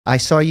I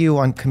saw you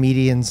on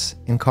Comedians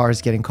in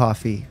Cars Getting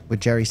Coffee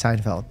with Jerry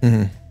Seinfeld,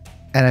 and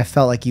I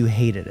felt like you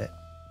hated it.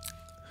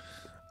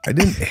 I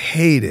didn't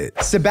hate it.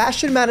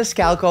 Sebastian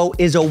Maniscalco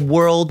is a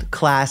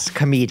world-class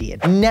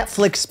comedian.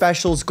 Netflix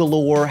specials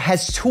galore,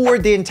 has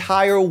toured the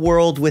entire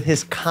world with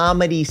his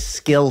comedy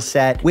skill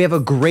set. We have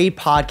a great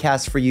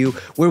podcast for you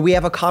where we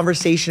have a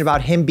conversation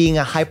about him being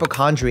a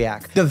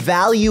hypochondriac, the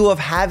value of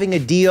having a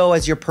DO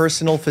as your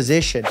personal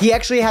physician. He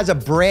actually has a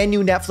brand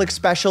new Netflix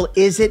special,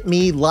 Is It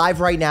Me, live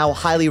right now.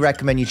 Highly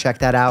recommend you check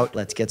that out.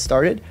 Let's get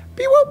started.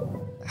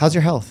 Beep-whoop. How's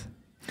your health?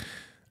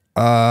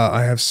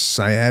 I have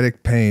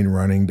sciatic pain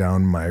running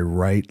down my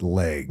right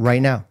leg.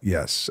 Right now?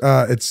 Yes.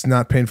 It's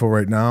not painful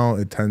right now.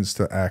 It tends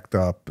to act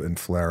up and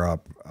flare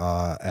up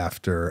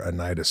after a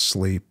night of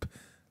sleep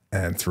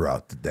and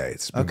throughout the day.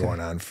 It's been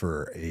going on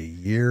for a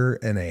year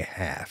and a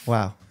half.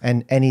 Wow.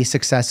 And any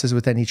successes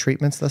with any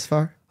treatments thus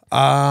far?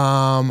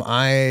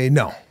 I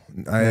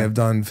have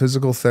done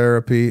physical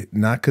therapy,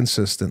 not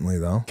consistently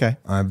though. Okay.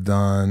 I've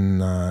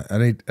done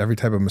every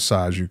type of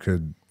massage you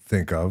could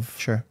think of.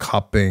 Sure.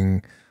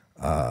 Cupping.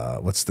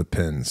 What's the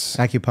pins?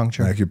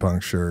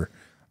 Acupuncture.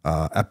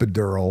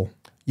 Epidural.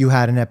 You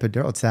had an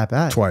epidural. It's that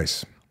bad?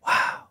 Twice.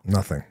 Wow.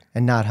 Nothing.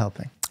 And not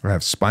helping. I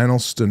have spinal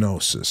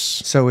stenosis.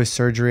 So is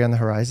surgery on the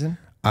horizon?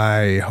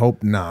 I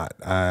hope not.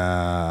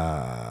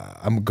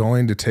 I'm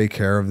going to take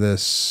care of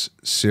this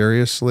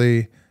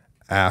seriously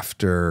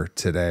after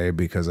today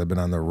because I've been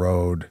on the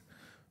road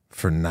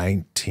for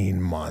 19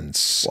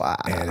 months. Wow.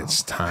 And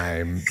it's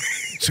time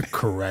to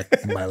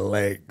correct my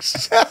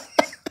legs.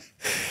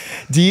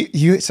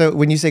 So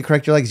when you say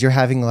correct your legs, you're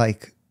having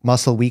like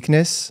muscle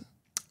weakness?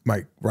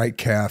 My right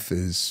calf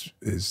is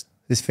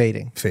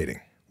fading.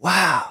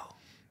 Wow.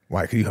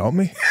 Why? Can you help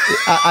me?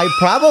 I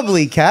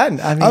probably can.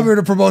 I mean, I'm here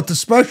to promote the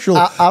special.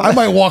 I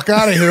might walk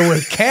out of here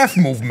with calf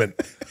movement.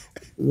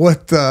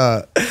 What?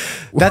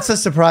 That's a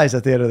surprise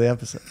at the end of the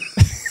episode.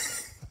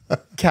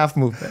 Calf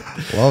movement.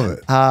 Love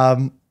it.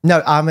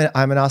 No, I'm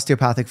an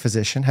osteopathic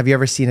physician. Have you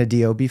ever seen a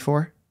DO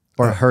before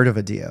or heard of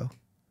a DO?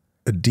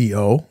 A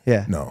DO?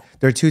 Yeah. No.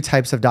 There are two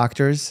types of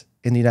doctors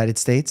in the United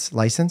States,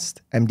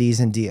 licensed, MDs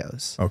and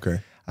DOs. Okay.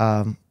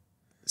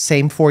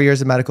 Same 4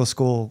 years of medical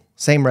school,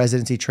 same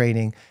residency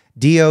training.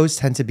 DOs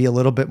tend to be a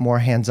little bit more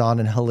hands-on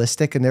and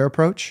holistic in their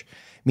approach,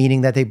 meaning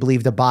that they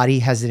believe the body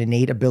has an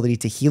innate ability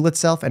to heal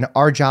itself, and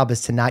our job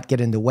is to not get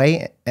in the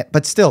way,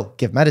 but still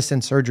give medicine,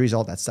 surgeries,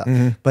 all that stuff.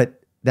 But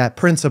that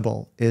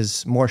principle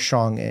is more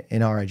strong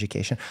in our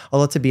education.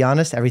 Although to be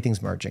honest,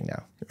 everything's merging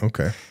now.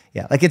 Okay.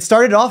 Yeah, like it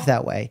started off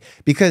that way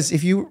because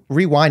if you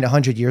rewind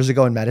 100 years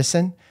ago in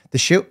medicine, the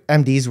shit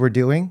MDs were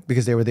doing,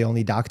 because they were the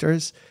only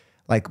doctors,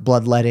 like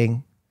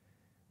bloodletting,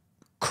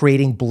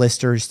 creating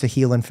blisters to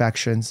heal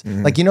infections.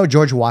 Like, you know,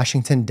 George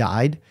Washington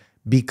died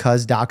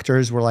because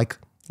doctors were like,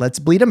 let's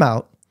bleed him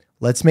out,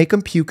 let's make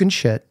him puke and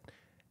shit,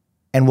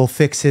 and we'll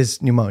fix his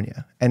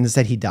pneumonia. And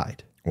instead he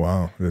died.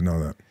 Wow, didn't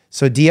know that.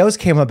 So DOs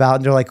came about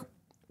and they're like,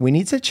 we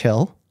need to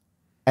chill.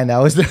 And that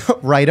was the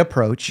right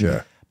approach.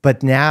 Yeah.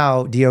 But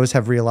now DOs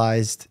have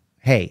realized,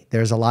 hey,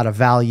 there's a lot of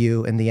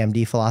value in the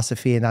MD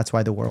philosophy, and that's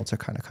why the worlds are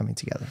kind of coming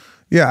together.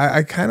 Yeah,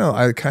 I kind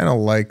of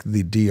like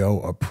the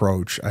DO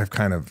approach. I've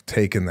kind of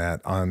taken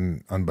that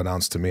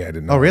unbeknownst to me. I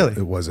didn't know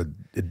it was a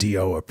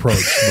DO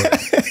approach.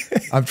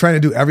 But I'm trying to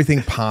do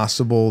everything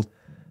possible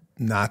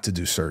not to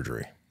do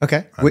surgery.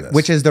 Okay,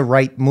 which is the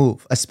right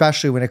move,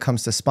 especially when it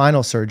comes to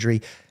spinal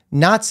surgery.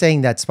 Not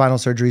saying that spinal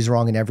surgery is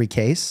wrong in every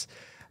case,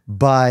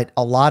 but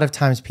a lot of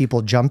times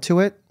people jump to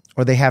it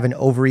or they have an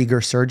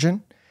overeager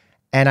surgeon.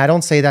 And I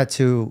don't say that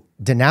to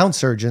denounce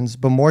surgeons,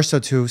 but more so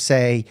to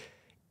say,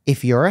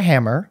 if you're a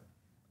hammer,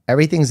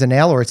 everything's a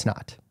nail or it's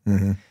not.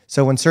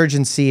 So when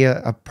surgeons see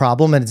a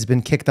problem and it's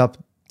been kicked up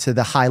to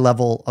the high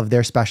level of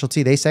their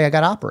specialty, they say, I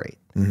got to operate.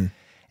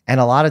 And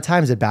a lot of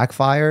times it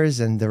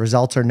backfires and the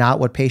results are not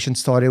what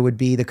patients thought it would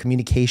be. The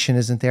communication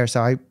isn't there.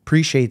 So I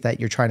appreciate that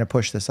you're trying to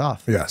push this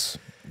off. Yes.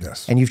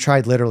 Yes. And you've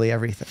tried literally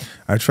everything.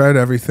 I tried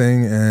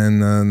everything,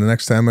 and the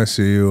next time I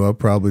see you, I'll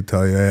probably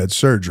tell you I had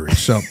surgery.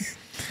 So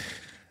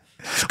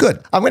it's good.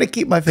 I'm going to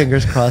keep my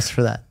fingers crossed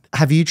for that.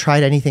 Have you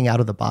tried anything out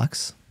of the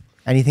box?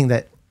 Anything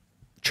that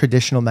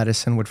traditional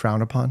medicine would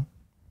frown upon?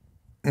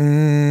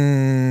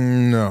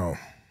 No.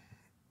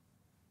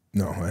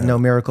 No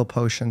miracle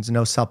potions,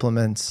 no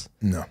supplements.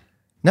 No.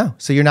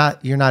 So you're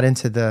not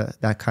into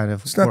that kind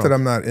of. It's not that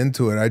I'm not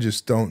into it. I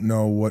just don't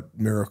know what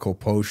miracle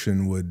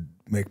potion would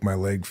make my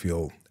leg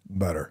feel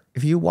better.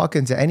 If you walk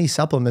into any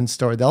supplement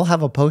store, they'll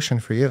have a potion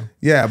for you.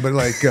 Yeah, but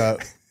like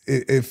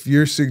if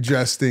you're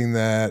suggesting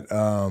that,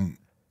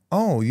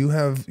 oh, you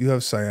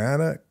have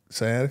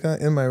sciatica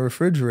in my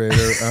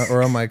refrigerator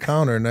or on my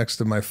counter next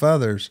to my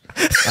feathers,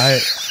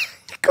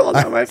 Called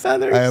out my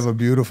feathers. I have a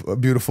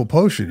beautiful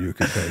potion you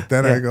can take.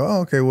 Then I go,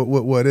 oh, okay,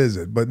 what is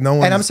it? But no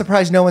one. And I'm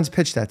surprised no one's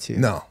pitched that to you.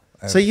 No.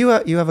 So you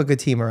have a good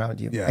team around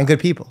you and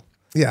good people.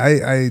 Yeah,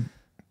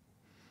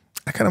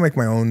 I kind of make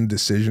my own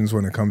decisions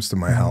when it comes to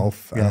my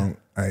health. Yeah.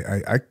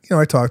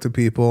 I talk to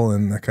people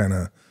and I kind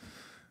of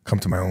come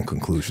to my own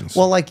conclusions.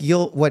 Well, like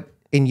what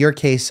in your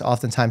case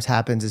oftentimes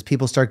happens is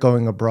people start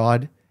going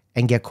abroad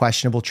and get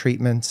questionable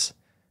treatments,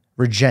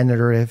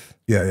 regenerative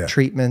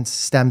treatments,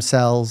 stem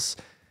cells.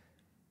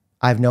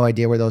 I have no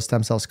idea where those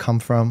stem cells come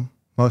from.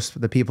 Most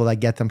of the people that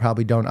get them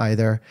probably don't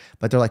either,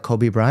 but they're like,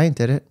 Kobe Bryant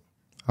did it,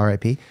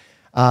 RIP.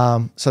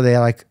 So they're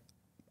like,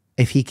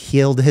 if he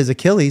healed his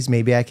Achilles,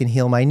 maybe I can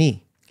heal my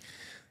knee.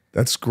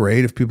 That's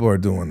great if people are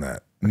doing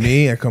that.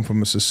 Me, I come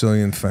from a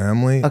Sicilian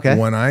family. Okay.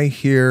 When I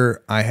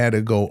hear I had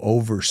to go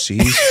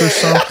overseas for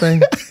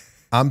something,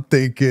 I'm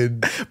thinking,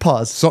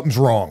 pause. Something's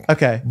wrong.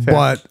 Okay. Fair.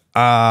 But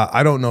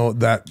I don't know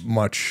that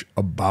much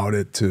about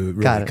it to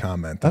really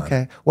comment on.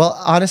 Okay. Well,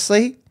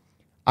 honestly,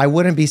 I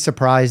wouldn't be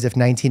surprised if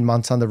 19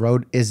 months on the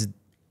road is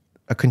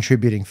a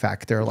contributing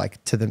factor,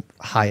 like to the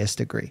highest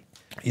degree.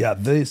 Yeah,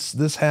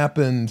 this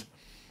happened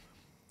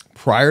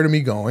prior to me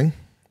going.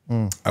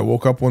 I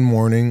woke up one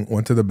morning,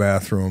 went to the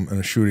bathroom, and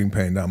a shooting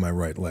pain down my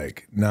right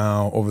leg.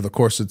 Now, over the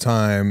course of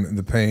time,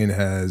 the pain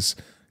has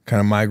kind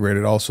of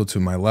migrated also to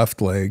my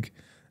left leg,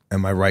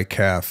 and my right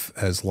calf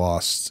has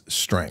lost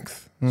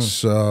strength.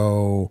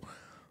 So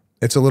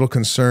it's a little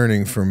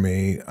concerning for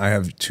me. I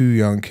have 2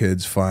 young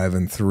kids, 5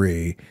 and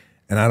 3,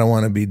 and I don't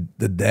want to be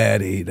the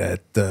daddy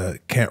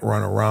that can't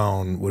run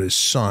around with his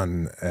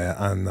son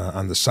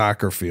on the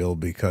soccer field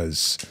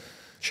because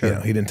he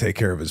didn't take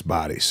care of his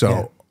body.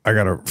 So I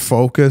got to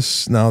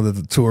focus now that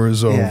the tour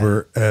is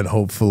over, and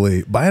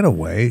hopefully, by the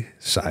way,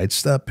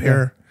 sidestep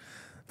here.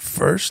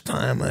 First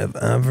time I've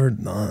ever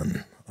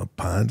done a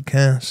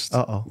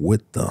podcast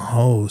with the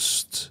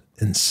host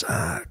in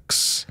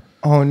socks.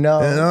 Oh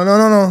no!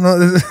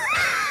 No.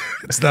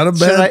 It's not a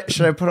bad.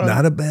 Should I put on?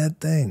 Not a bad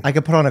thing. I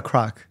could put on a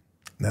croc.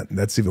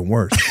 That's even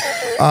worse.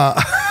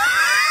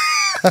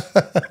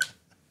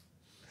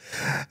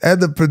 And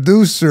the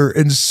producer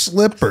in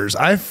slippers.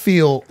 I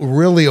feel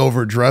really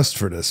overdressed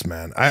for this,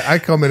 man. I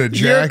come in a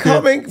jacket. You're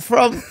coming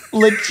from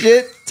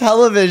legit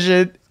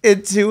television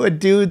into a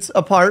dude's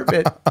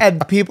apartment,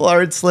 and people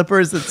are in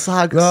slippers and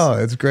socks. No,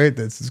 it's great.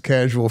 This is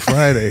casual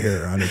Friday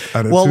here on a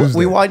Tuesday.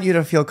 We want you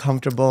to feel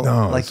comfortable,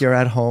 like you're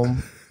at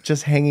home,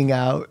 just hanging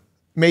out.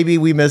 Maybe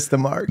we missed the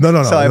mark. No.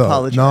 So I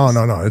apologize.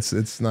 No.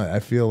 It's not. I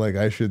feel like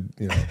I should,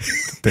 take my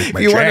jacket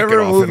off. You want to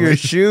remove your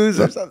shoes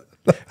or something?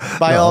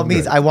 By all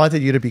means, I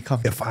wanted you to be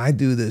comfortable. If I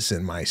do this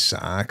in my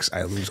socks,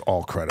 I lose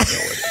all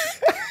credibility.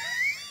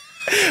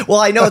 Well,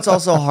 I know it's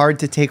also hard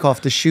to take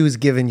off the shoes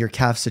given your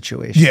calf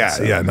situation.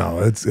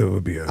 No, it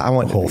would be a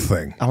whole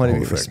thing. I want to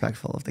be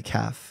respectful of the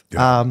calf.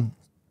 Yeah.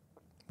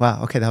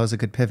 Wow. Okay, that was a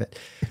good pivot.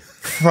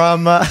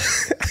 From.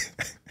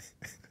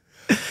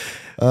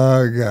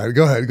 Oh God,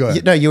 go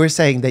ahead. No, you were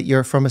saying that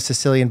you're from a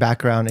Sicilian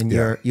background and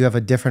you have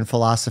a different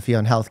philosophy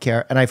on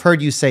healthcare, and I've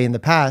heard you say in the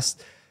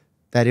past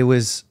that it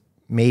was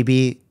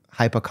maybe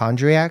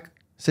hypochondriac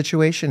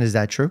situation. Is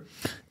that true?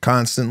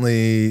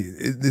 Constantly.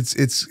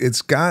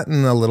 It's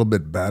gotten a little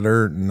bit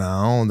better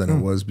now than it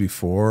was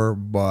before,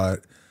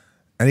 but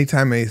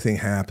anytime anything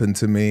happened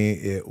to me,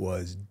 it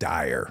was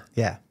dire.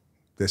 Yeah.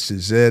 This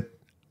is it.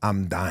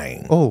 I'm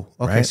dying. Oh,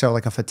 okay. Right? So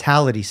like a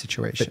fatality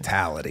situation.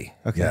 Fatality.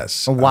 Okay.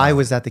 Yes. And why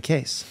was that the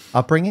case?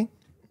 Upbringing?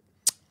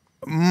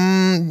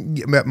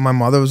 My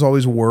mother was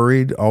always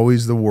worried,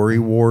 always the worry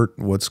wart,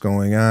 what's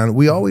going on.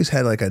 We always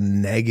had like a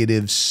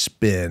negative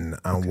spin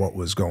on what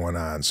was going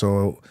on.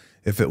 So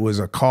if it was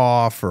a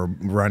cough or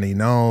runny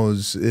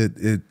nose,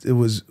 it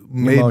was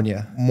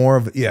pneumonia. more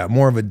of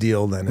a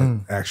deal than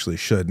it actually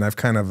should. And I've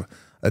kind of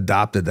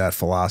adopted that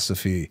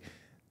philosophy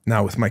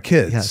now with my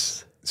kids.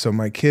 Yes. So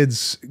my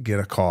kids get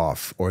a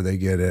cough or they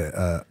get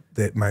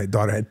my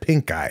daughter had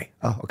pink eye.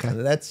 Oh, okay.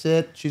 That's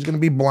it. She's going to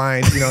be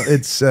blind.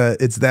 It's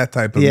that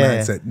type of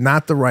mindset.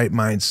 Not the right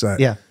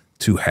mindset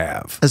to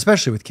have.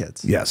 Especially with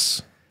kids.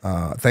 Yes.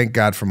 Thank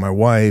God for my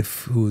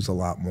wife, who's a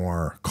lot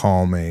more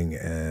calming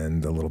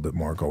and a little bit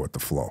more go with the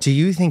flow. Do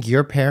you think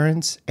your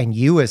parents and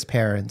you as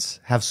parents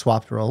have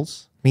swapped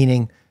roles?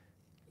 Meaning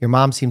your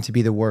mom seemed to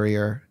be the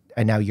worrier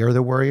and now you're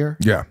the worrier?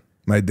 Yeah.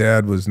 My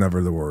dad was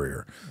never the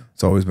worrier.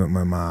 It's always been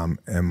my mom,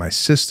 and my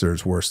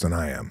sister's worse than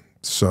I am.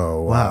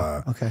 So,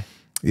 wow. Okay.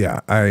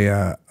 Yeah,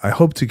 I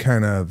hope to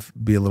kind of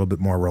be a little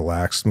bit more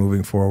relaxed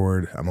moving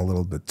forward. I'm a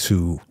little bit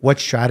too. What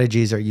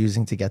strategies are you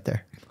using to get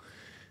there?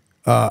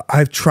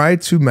 I've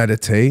tried to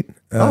meditate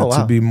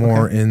to be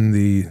more in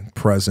the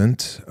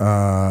present,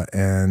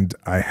 and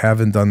I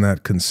haven't done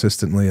that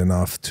consistently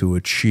enough to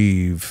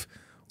achieve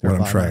what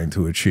I'm trying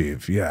to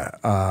achieve. Yeah.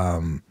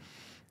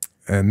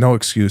 And no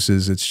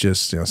excuses. It's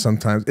just,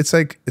 sometimes it's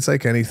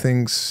like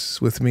anything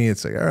with me.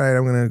 It's like, all right,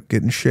 I'm going to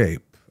get in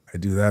shape. I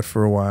do that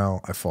for a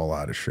while. I fall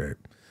out of shape.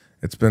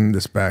 It's been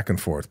this back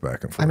and forth.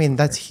 I mean,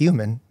 that's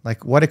human.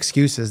 Like, what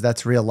excuses?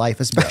 That's real life,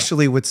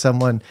 especially with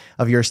someone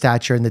of your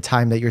stature and the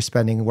time that you're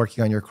spending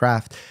working on your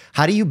craft.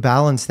 How do you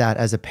balance that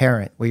as a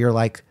parent where you're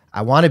like,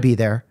 I want to be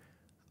there.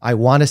 I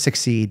want to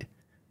succeed.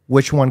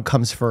 Which one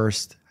comes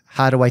first?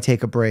 How do I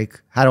take a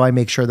break? How do I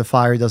make sure the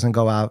fire doesn't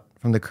go out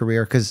from the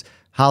career? Because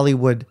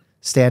Hollywood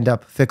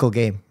stand-up, fickle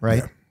game,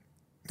 right?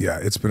 Yeah,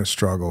 it's been a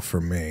struggle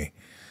for me.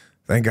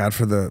 Thank God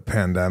for the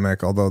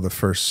pandemic, although the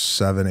first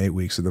 7, 8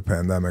 weeks of the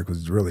pandemic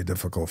was really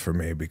difficult for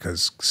me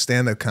because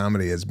stand-up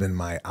comedy has been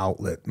my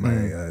outlet.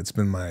 It's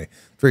been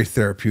very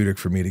therapeutic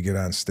for me to get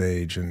on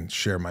stage and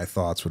share my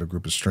thoughts with a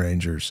group of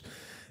strangers.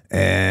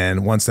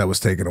 And once that was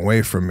taken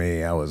away from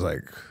me, I was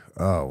like,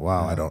 oh,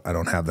 wow, I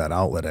don't have that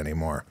outlet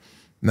anymore.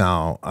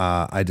 Now,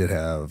 I did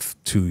have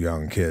 2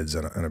 young kids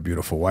and a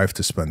beautiful wife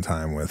to spend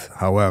time with.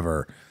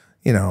 However,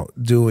 you know,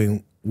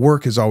 doing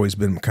work has always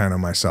been kind of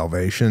my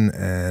salvation,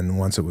 and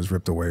once it was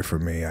ripped away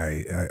from me,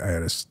 I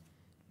had to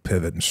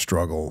pivot and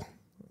struggle.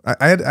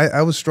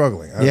 I was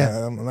struggling.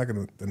 I'm not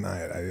going to deny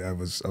it. I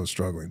was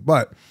struggling,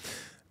 but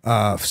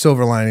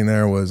silver lining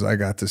there was I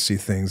got to see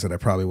things that I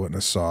probably wouldn't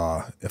have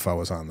saw if I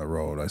was on the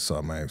road. I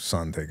saw my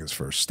son take his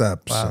first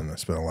steps, and I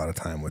spent a lot of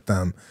time with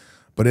them.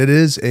 But it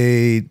is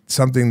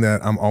something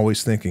that I'm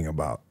always thinking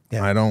about.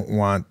 Yeah. I don't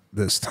want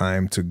this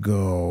time to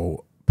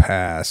go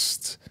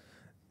past,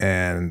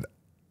 and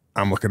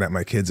I'm looking at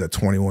my kids at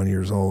 21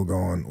 years old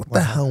going, what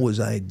the hell was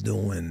I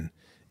doing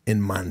in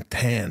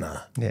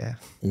Montana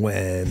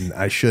when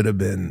I should have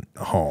been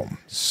home?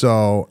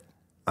 So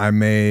I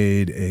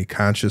made a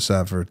conscious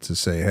effort to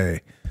say,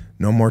 hey,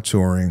 no more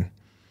touring.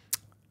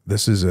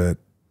 This is it.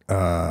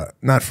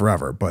 Not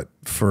forever, but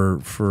for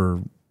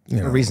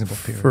a reasonable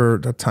period. For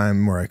a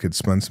time where I could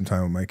spend some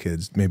time with my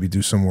kids, maybe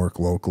do some work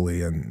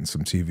locally and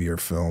some TV or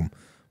film.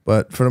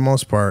 But for the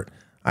most part,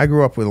 I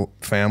grew up with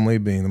family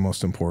being the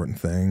most important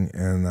thing,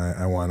 and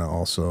I want to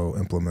also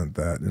implement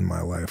that in my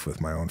life with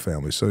my own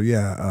family. So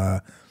yeah,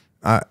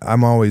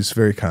 I'm always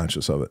very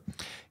conscious of it.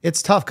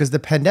 It's tough because the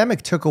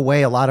pandemic took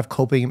away a lot of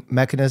coping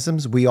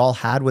mechanisms we all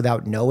had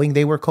without knowing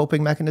they were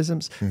coping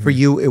mechanisms. For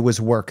you, it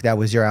was work. That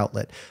was your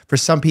outlet. For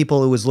some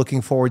people, it was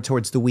looking forward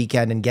towards the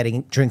weekend and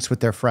getting drinks with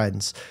their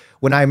friends.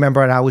 When I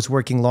remember when I was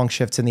working long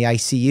shifts in the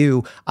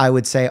ICU, I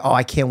would say, oh,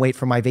 I can't wait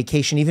for my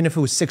vacation, even if it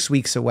was 6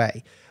 weeks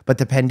away. But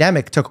the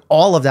pandemic took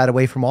all of that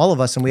away from all of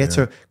us, and we had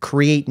to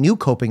create new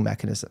coping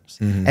mechanisms.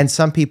 And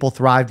some people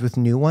thrived with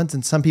new ones,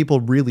 and some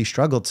people really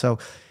struggled. So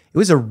it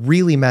was a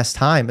really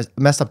messed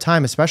up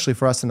time, especially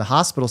for us in the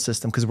hospital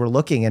system, because we're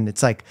looking and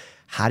it's like,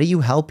 how do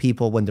you help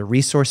people when the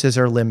resources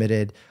are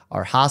limited,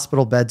 our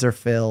hospital beds are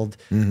filled,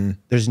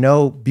 there's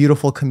no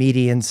beautiful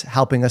comedians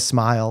helping us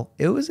smile.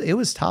 It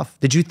was tough.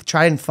 Did you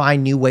try and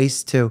find new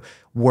ways to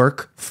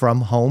work from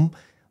home,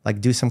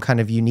 like do some kind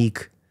of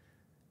unique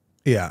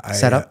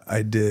setup?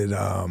 I did.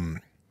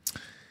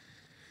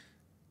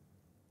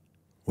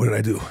 What did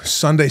I do?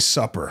 Sunday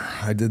supper.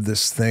 I did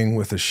this thing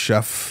with a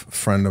chef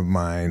friend of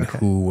mine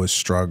who was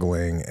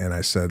struggling, and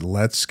I said,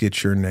 let's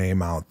get your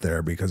name out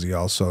there because he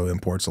also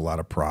imports a lot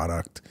of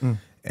product.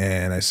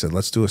 And I said,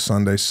 let's do a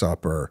Sunday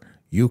supper.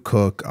 You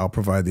cook, I'll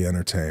provide the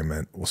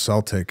entertainment. We'll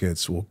sell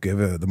tickets. We'll give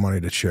the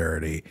money to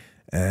charity.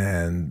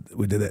 And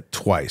we did it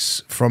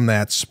twice. From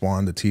that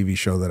spawned a TV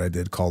show that I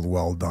did called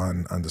Well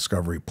Done on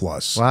Discovery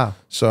Plus. Wow.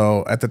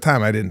 So at the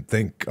time, I didn't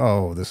think,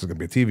 oh, this is going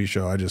to be a TV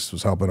show. I just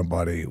was helping a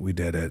buddy. We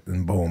did it,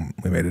 and boom,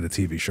 we made it a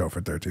TV show for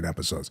 13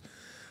 episodes.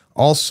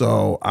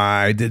 Also,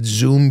 I did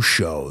Zoom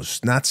shows,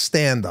 not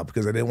stand-up,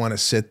 because I didn't want to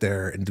sit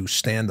there and do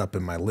stand-up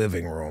in my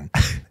living room.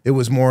 It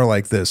was more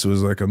like this. It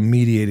was like a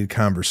mediated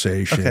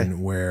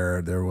conversation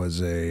where there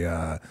was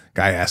a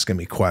guy asking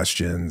me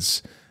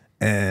questions,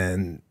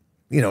 and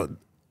you know,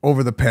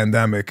 over the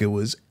pandemic, it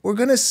was, we're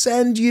going to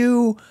send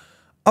you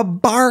a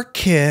bar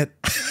kit,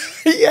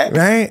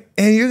 right?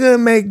 And you're going to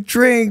make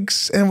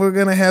drinks and we're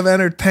going to have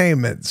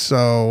entertainment.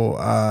 So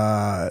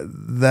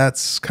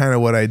that's kind of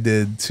what I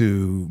did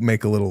to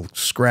make a little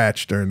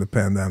scratch during the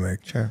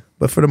pandemic. Sure.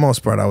 But for the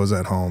most part, I was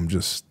at home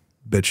just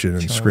bitching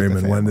and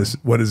screaming, when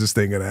is this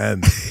thing going to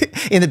end?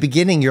 In the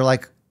beginning, you're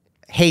like,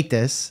 hate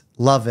this,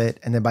 love it.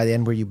 And then by the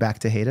end, were you back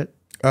to hate it?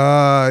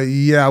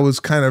 Yeah, I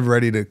was kind of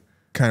ready to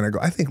kind of go.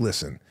 I think,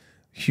 listen,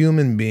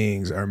 human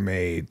beings are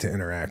made to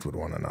interact with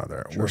one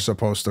another. Sure. We're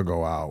supposed to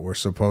go out. We're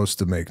supposed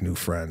to make new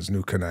friends,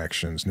 new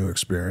connections, new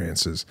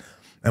experiences.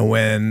 And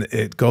when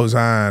it goes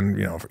on,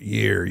 you know, for a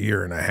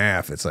year and a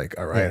half, it's like,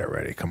 all right,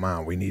 already, come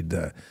on. We need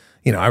to,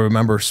 you know, I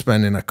remember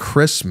spending a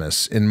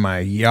Christmas in my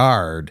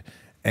yard,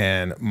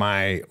 and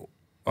my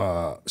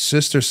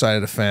sister's side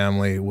of the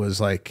family was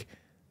like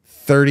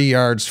 30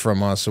 yards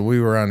from us. So we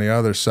were on the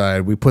other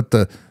side. We put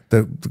the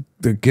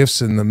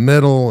gifts in the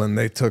middle, and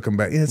they took them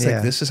back. It's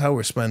like, this is how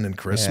we're spending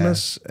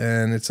Christmas.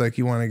 And it's like,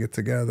 you want to get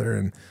together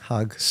and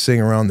hug,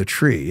 sing around the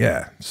tree.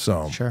 Yeah.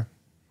 So sure.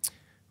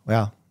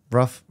 Wow.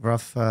 Rough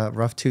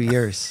 2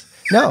 years.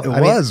 No, it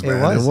was.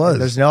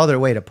 There's no other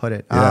way to put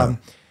it. Yeah.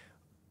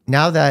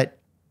 Now that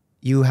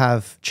you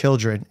have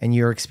children and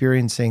you're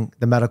experiencing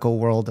the medical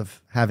world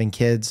of having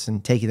kids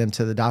and taking them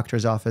to the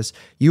doctor's office,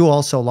 you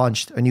also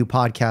launched a new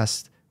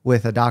podcast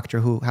with a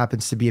doctor who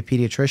happens to be a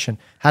pediatrician.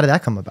 How did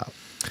that come about?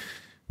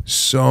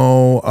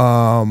 So,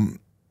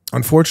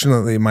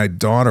 unfortunately, my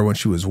daughter, when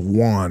she was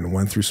 1,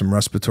 went through some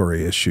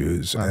respiratory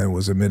issues and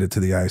was admitted to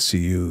the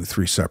ICU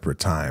 3 separate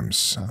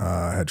times.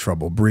 Had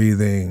trouble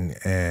breathing,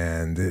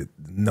 and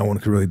no one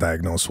could really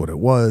diagnose what it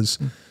was.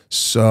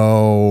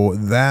 So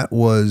that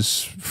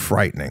was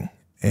frightening.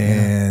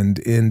 And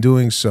in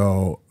doing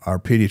so, our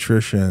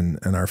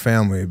pediatrician and our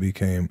family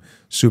became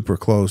super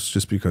close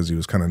just because he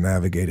was kind of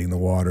navigating the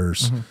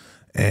waters.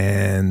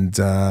 And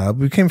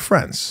we became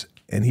friends.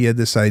 And he had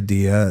this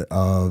idea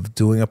of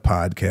doing a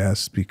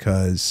podcast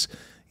because,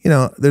 you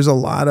know, there's a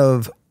lot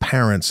of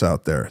parents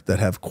out there that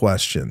have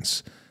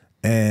questions.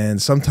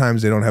 And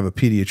sometimes they don't have a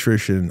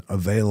pediatrician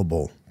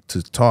available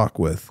to talk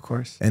with. Of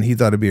course. And he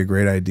thought it'd be a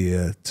great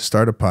idea to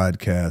start a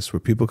podcast where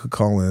people could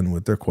call in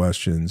with their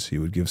questions. He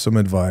would give some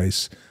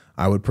advice.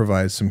 I would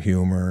provide some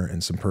humor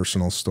and some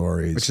personal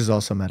stories. Which is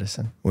also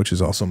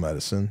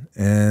medicine.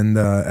 And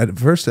at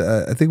first,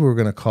 I think we were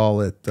going to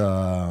call it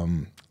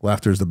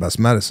Laughter is the Best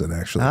Medicine,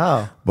 actually.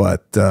 Oh.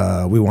 But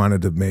we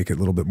wanted to make it a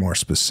little bit more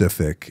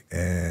specific.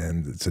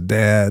 And it's a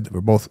dad.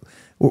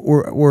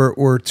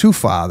 We're two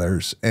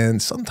fathers,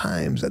 and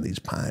sometimes on these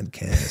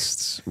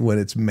podcasts, when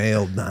it's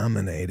male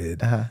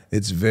dominated,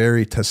 it's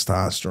very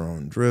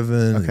testosterone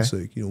driven. Okay. It's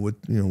like,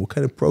 what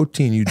kind of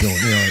protein you doing?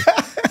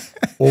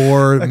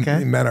 Or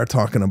men are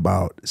talking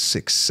about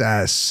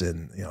success,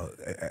 and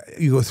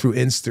you go through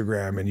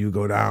Instagram and you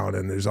go down,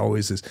 and there's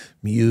always this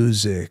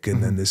music,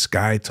 and then this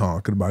guy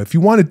talking about, if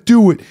you want to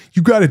do it,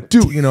 you got to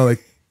do it.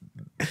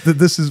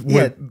 This is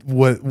what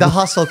the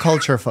hustle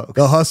culture, folks.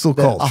 The hustle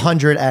culture.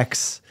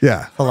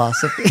 100x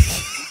philosophy.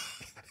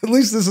 At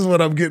least this is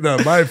what I'm getting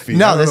on my feet.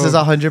 No, this is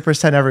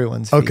 100%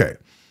 everyone's feet. Okay.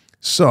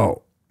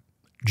 So,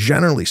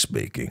 generally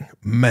speaking,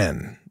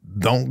 men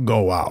don't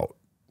go out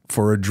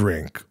for a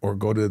drink or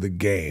go to the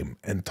game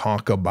and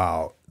talk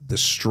about the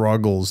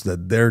struggles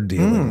that they're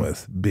dealing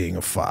with being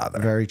a father.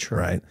 Very true.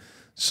 Right?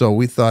 So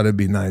we thought it'd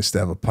be nice to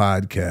have a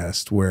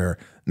podcast where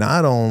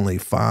not only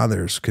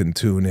fathers can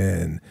tune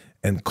in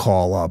and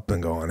call up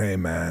and going, hey,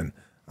 man,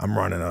 I'm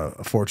running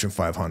a Fortune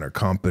 500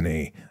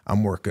 company.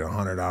 I'm working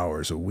 100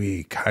 hours a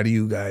week. How do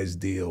you guys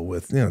deal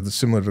with,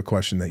 similar to the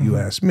question that you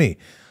asked me.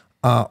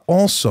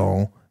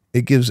 Also,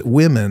 it gives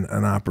women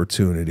an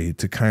opportunity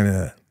to kind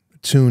of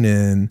tune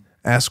in,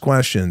 ask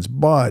questions,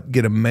 but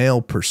get a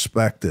male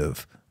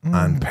perspective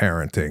on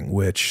parenting,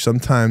 which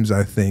sometimes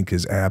I think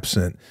is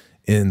absent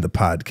in the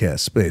podcast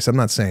space. I'm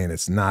not saying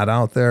it's not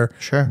out there,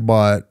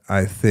 but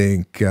I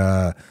think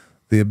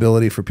the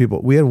ability for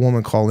people. We had a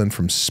woman call in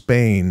from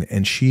Spain,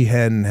 and she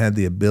hadn't had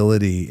the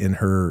ability in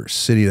her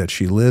city that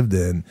she lived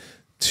in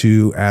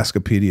to ask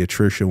a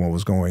pediatrician what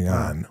was going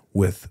on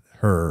with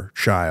her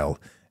child.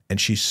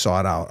 And she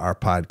sought out our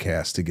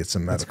podcast to get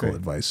some medical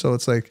advice. So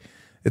it's like,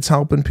 it's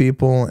helping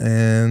people.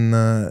 And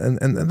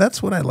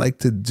that's what I like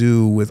to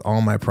do with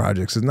all my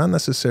projects. It's not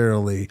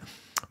necessarily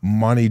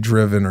money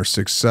driven or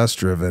success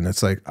driven.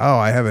 It's like, oh,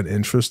 I have an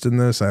interest in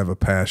this. I have a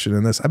passion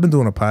in this. I've been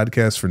doing a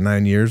podcast for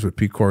 9 years with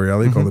Pete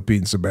Corielli called The Pete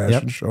and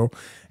Sebastian Show.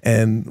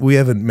 And we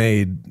haven't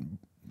made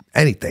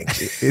anything.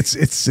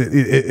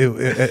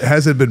 It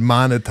hasn't been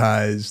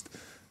monetized.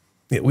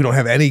 We don't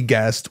have any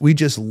guests. We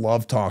just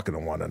love talking to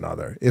one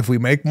another. If we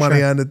make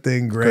money on the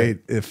thing, great.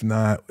 If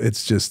not,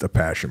 it's just a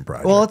passion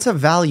project. Well, it's a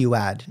value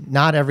add.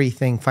 Not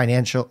everything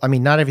financial. I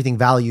mean, not everything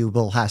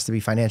valuable has to be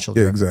financial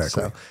driven.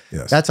 Exactly.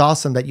 So that's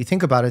awesome that you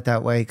think about it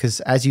that way. Because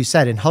as you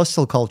said, in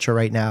hustle culture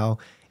right now,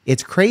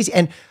 it's crazy.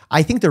 And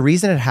I think the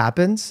reason it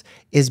happens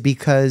is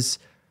because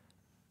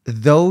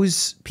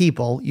those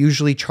people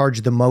usually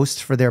charge the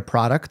most for their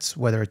products,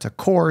 whether it's a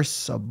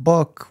course, a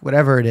book,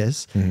 whatever it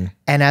is.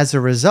 And as a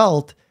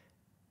result,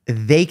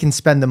 they can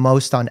spend the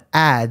most on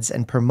ads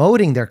and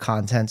promoting their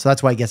content. So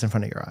that's why it gets in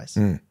front of your eyes.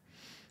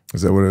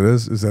 Is that what it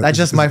is? That's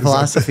just my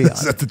philosophy.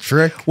 Is that the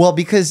trick? Well,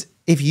 because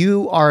if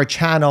you are a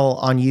channel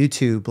on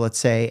YouTube, let's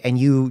say, and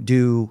you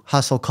do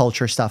hustle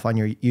culture stuff on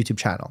your YouTube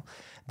channel,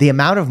 the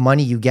amount of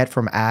money you get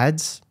from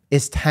ads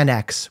is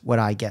 10x what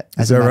I get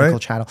as a medical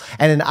channel.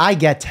 And then I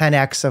get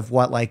 10x of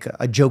what like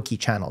a jokey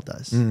channel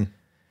does.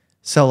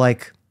 So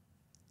like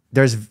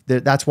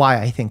that's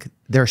why I think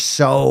they're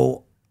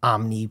so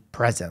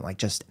omnipresent, like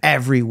just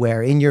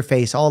everywhere in your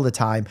face all the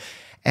time.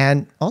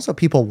 And also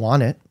people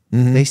want it.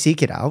 They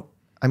seek it out.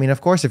 I mean,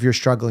 of course, if you're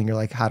struggling, you're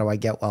like, how do I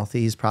get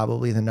wealthy is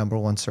probably the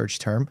 #1 search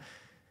term.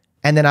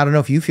 And then I don't know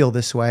if you feel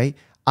this way.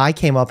 I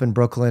came up in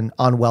Brooklyn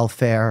on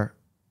welfare,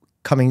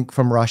 coming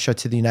from Russia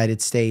to the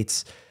United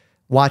States,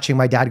 watching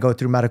my dad go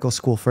through medical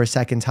school for a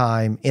second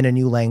time in a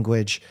new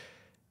language,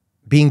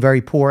 being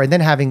very poor, and then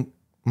having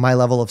my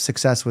level of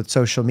success with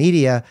social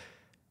media.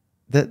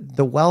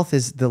 The wealth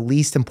is the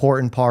least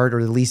important part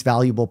or the least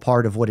valuable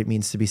part of what it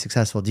means to be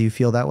successful. Do you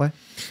feel that way?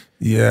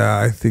 Yeah,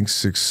 I think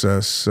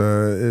success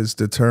is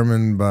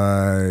determined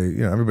by,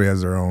 everybody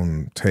has their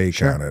own take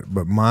on it.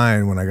 But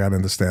mine, when I got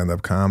into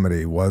stand-up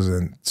comedy,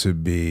 wasn't to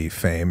be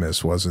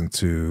famous, wasn't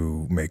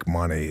to make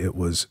money. It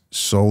was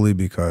solely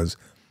because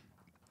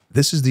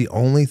this is the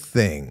only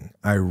thing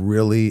I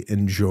really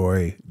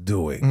enjoy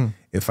doing.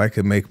 If I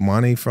could make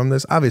money from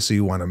this, obviously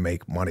you want to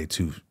make money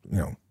to,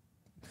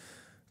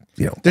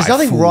 there's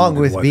nothing wrong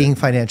with being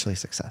financially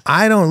successful.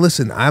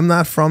 I'm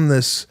not from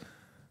this.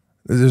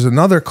 There's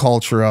another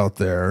culture out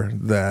there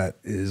that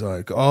is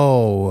like,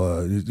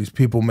 these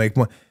people make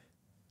money.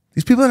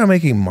 These people that are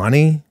making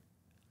money,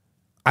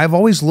 I've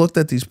always looked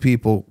at these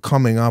people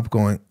coming up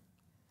going,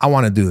 I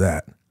want to do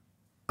that.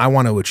 I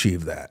want to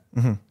achieve that.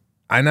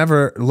 I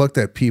never looked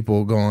at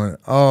people going,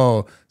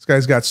 oh, this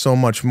guy's got so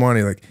much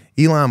money. Like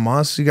Elon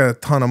Musk, he got a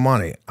ton of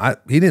money.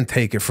 He didn't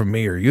take it from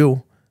me or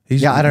you.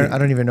 I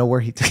don't even know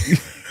where he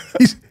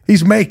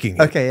he's making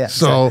it. Okay, yeah.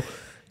 So,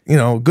 you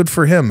know, good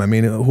for him. I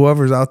mean,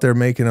 whoever's out there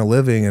making a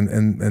living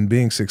and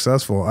being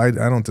successful, I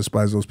don't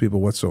despise those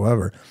people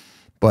whatsoever.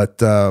 But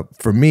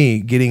for me,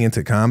 getting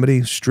into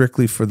comedy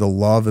strictly for the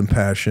love and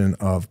passion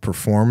of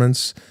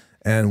performance,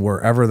 and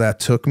wherever that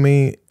took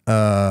me,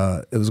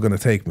 it was going to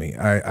take me.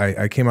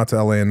 I came out to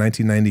LA in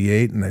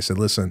 1998, and I said,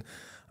 listen,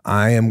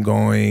 I am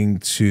going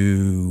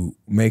to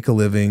make a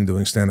living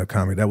doing stand-up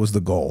comedy. That was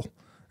the goal.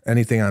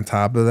 Anything on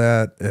top of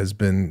that has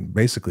been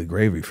basically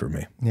gravy for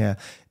me. Yeah.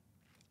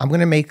 I'm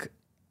going to make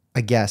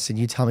a guess, and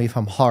you tell me if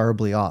I'm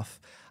horribly off.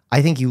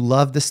 I think you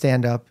love the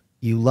stand-up.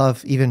 You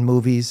love even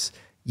movies.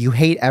 You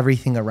hate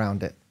everything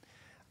around it.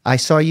 I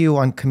saw you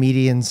on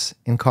Comedians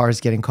in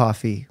Cars Getting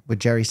Coffee with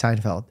Jerry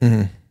Seinfeld,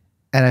 and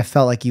I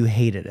felt like you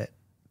hated it.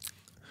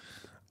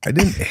 I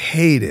didn't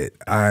hate it.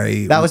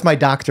 That was my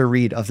Dr.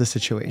 Reed of the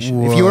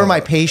situation. Whoa. If you were my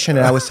patient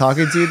and I was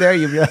talking to you there,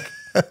 you'd be like...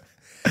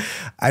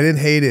 I didn't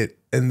hate it.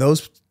 In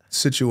those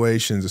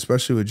situations,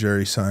 especially with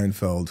Jerry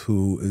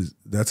Seinfeld,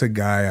 that's a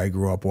guy I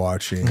grew up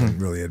watching and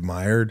really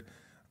admired.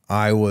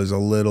 I was a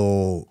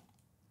little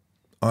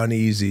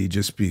uneasy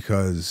just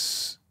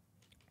because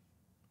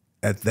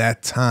at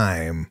that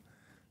time,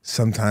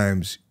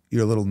 sometimes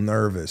you're a little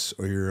nervous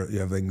or you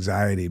have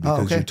anxiety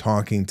because you're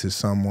talking to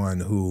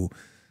someone who,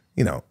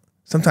 you know,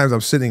 sometimes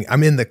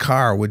I'm in the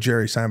car with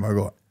Jerry Seinfeld. I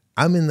go,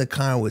 I'm in the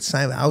car with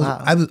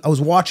Seinfeld. I was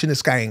watching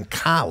this guy in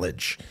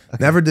college.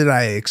 Okay. Never did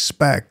I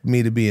expect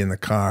me to be in the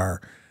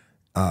car.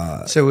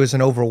 So it was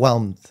an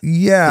overwhelmed.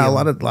 Yeah,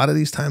 feeling. a lot of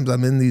these times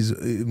I'm in these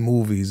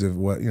movies of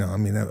what, you know, I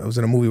mean, I was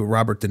in a movie with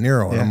Robert De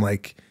Niro, and I'm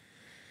like,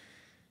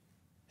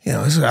 you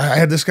know, I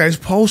had this guy's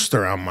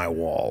poster on my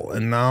wall,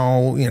 and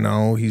now, you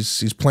know,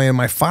 he's playing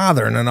my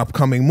father in an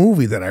upcoming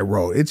movie that I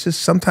wrote. It's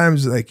just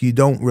sometimes like you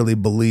don't really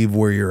believe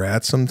where you're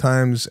at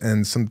sometimes,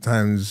 and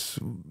sometimes,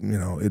 you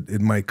know,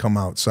 it might come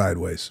out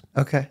sideways.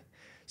 Okay.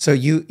 So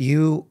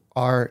you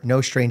are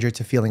no stranger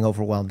to feeling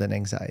overwhelmed and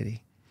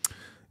anxiety.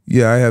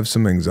 Yeah, I have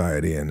some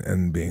anxiety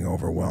and being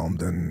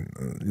overwhelmed.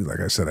 And like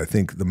I said, I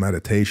think the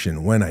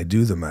meditation, when I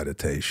do the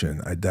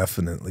meditation, I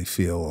definitely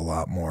feel a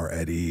lot more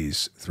at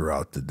ease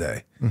throughout the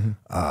day.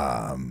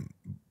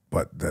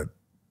 But that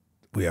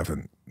we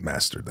haven't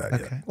mastered that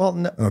yet. Well,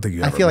 no, I don't think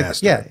you ever feel like,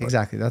 mastered it.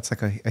 Exactly. That's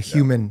like a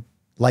human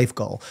life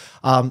goal.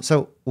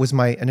 So was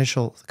my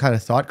initial kind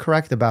of thought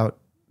correct about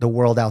the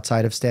world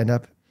outside of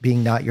stand-up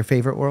being not your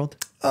favorite world?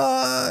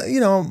 You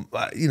know,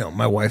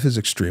 my wife is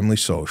extremely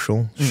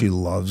social. She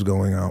loves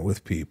going out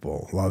with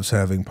people, loves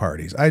having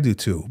parties. I do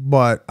too.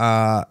 But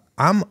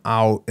I'm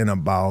out and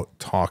about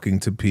talking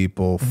to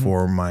people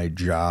for my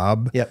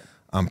job. Yep.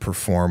 I'm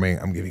performing.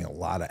 I'm giving a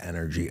lot of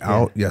energy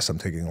out. Yes, I'm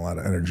taking a lot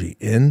of energy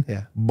in.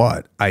 Yeah.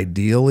 But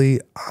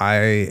ideally,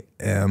 I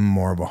am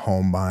more of a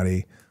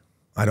homebody.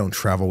 I don't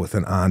travel with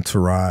an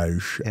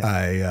entourage.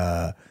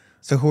 Yeah.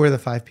 So who are the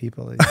 5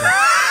 people that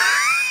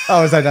you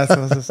Oh, is that not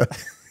supposed to say?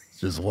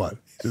 Just what?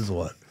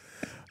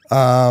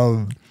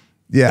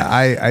 Yeah,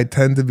 I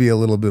tend to be a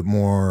little bit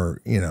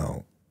more, you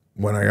know,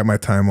 when I got my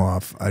time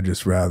off, I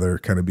just rather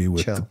kind of be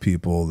with the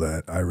people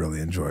that I really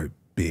enjoy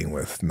being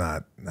with,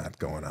 not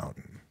going out.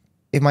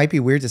 It might be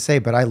weird to say,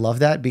 but I love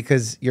that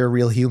because you're a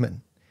real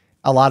human.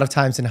 A lot of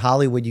times in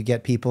Hollywood, you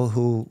get people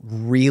who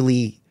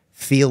really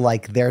feel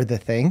like they're the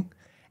thing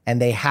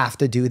and they have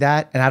to do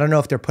that. And I don't know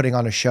if they're putting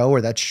on a show or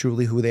that's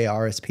truly who they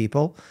are as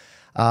people.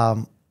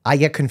 I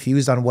get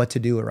confused on what to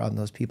do around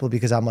those people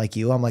because I'm like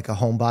you. I'm like a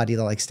homebody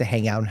that likes to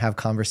hang out and have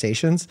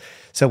conversations.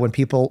 So when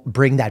people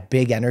bring that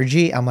big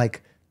energy, I'm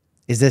like,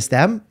 is this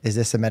them? Is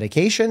this a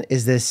medication?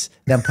 Is this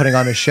them putting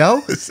on a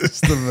show? Is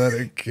this the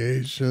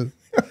medication?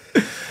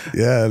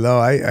 Yeah, no,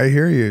 I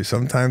hear you.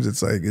 Sometimes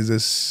it's like, is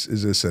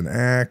this an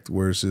act?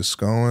 Where's this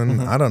going?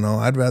 I don't know.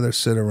 I'd rather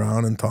sit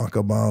around and talk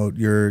about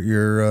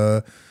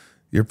your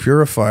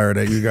purifier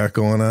that you got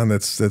going on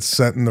that's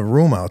setting the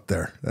room out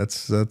there.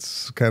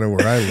 That's kind of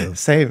where I live.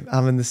 Same.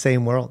 I'm in the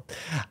same world.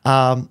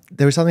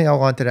 There was something I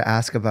wanted to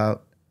ask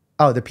about.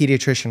 Oh, the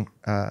pediatrician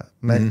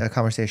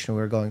conversation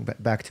we were going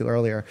back to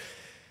earlier.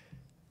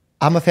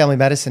 I'm a family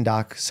medicine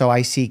doc, so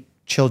I see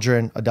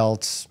children,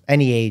 adults,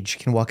 any age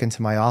can walk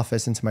into my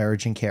office, into my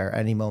urgent care at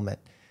any moment.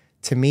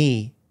 To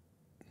me,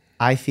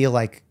 I feel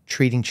like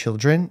treating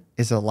children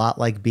is a lot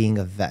like being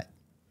a vet.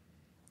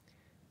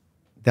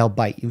 They'll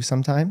bite you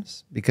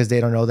sometimes because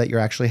they don't know that you're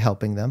actually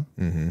helping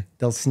them.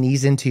 They'll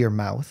sneeze into your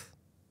mouth.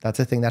 That's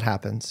a thing that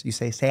happens. You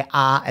say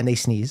ah, and they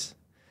sneeze.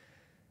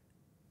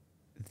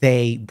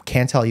 They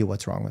can't tell you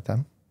what's wrong with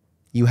them.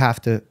 You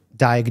have to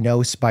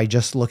diagnose by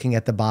just looking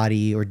at the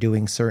body or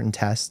doing certain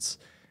tests.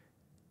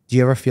 Do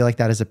you ever feel like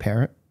that as a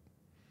parent?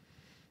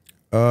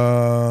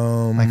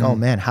 Like, oh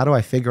man, how do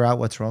I figure out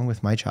what's wrong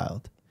with my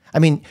child? I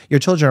mean, your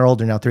children are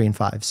older now, 3 and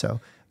 5, so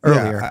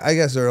earlier. Yeah, I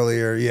guess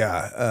earlier,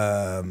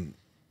 yeah.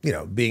 You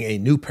know, being a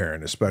new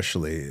parent,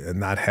 especially, and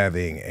not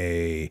having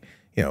a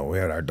you know, we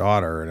had our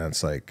daughter, and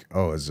it's like,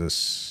 oh, is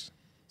this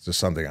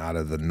something out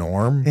of the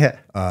norm? Yeah.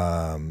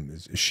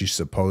 Is she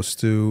supposed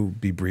to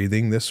be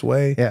breathing this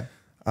way? Yeah.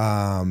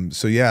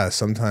 So yeah,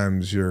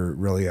 sometimes you're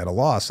really at a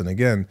loss. And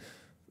again,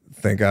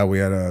 thank God we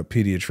had a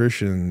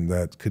pediatrician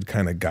that could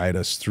kind of guide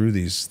us through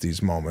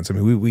these moments. I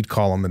mean, we'd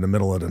call him in the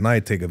middle of the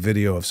night, take a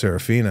video of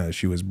Serafina as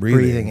she was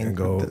breathing and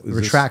go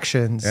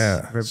retractions.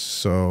 Yeah.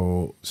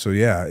 So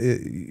yeah,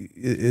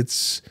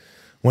 it's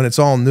when it's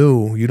all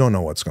new, you don't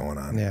know what's going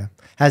on. Yeah.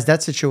 Has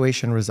that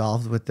situation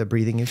resolved with the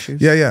breathing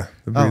issues? Yeah.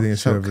 The breathing issue.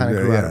 So kind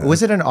of grew out.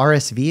 Was it an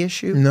RSV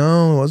issue?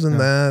 No, it wasn't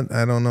that.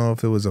 I don't know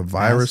if it was a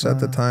virus at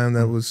the time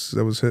that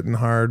was hitting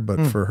hard,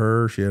 but for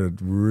her, she had a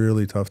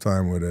really tough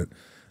time with it.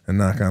 And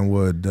knock on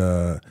wood,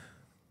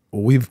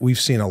 we've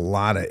seen a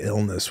lot of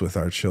illness with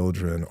our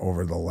children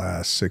over the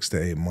last 6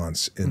 to 8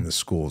 months in the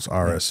schools.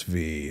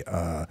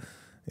 RSV,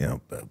 you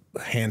know,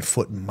 hand,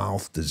 foot, and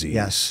mouth disease.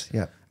 Yes.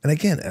 Yeah. And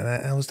again,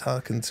 I was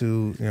talking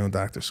to, you know,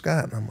 Dr.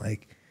 Scott, and I'm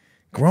like,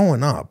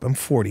 growing up, I'm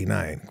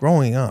 49.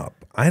 Growing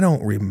up, I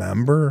don't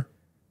remember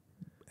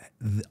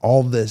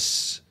all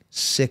this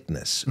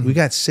sickness. We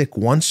got sick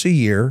once a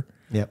year.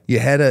 Yep. You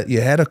had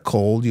a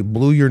cold, you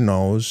blew your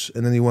nose,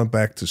 and then you went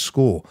back to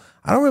school.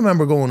 I don't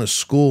remember going to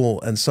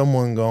school and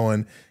someone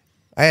going,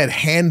 I had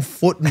hand,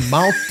 foot, and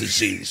mouth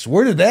disease.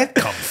 Where did that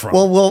come from?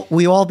 Well,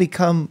 we all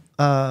become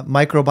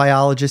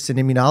microbiologists and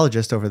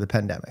immunologists over the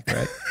pandemic,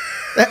 right?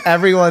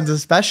 Everyone's a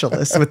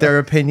specialist with their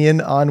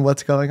opinion on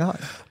what's going on.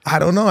 I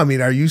don't know. I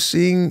mean, are you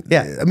seeing?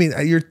 Yeah. I mean,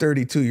 you're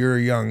 32. You're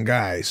a young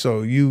guy,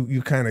 so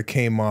you kind of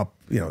came up,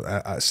 you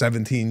know,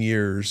 17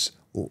 years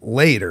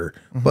later.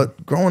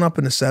 But growing up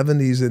in the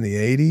 70s and the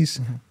 80s,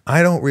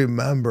 I don't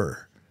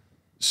remember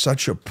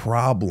such a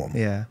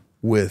problem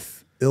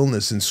with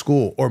illness in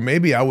school. Or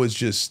maybe I was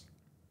just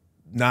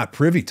not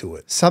privy to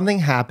it. Something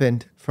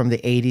happened from the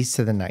 80s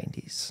to the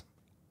 90s.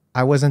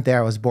 I wasn't there.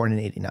 I was born in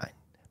 89.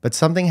 But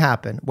something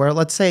happened where,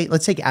 let's take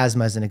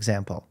asthma as an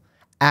example.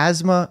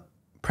 Asthma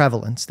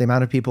prevalence, the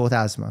amount of people with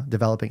asthma,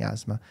 developing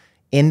asthma,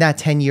 in that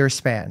 10-year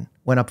span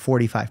went up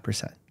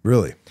 45%.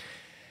 Really?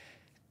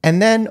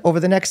 And then over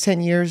the next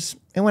 10 years,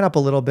 it went up a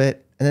little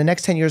bit. And the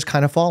next 10 years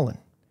kind of fallen.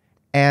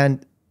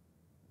 And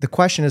the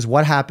question is,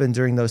 what happened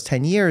during those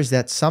 10 years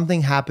that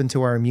something happened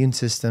to our immune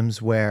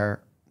systems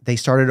where they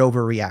started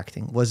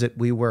overreacting? Was it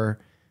we were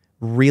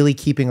really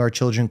keeping our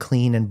children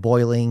clean and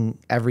boiling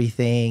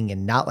everything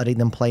and not letting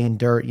them play in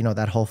dirt, you know,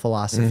 that whole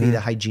philosophy, the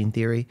hygiene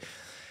theory?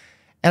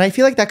 And I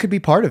feel like that could be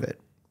part of it.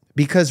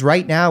 Because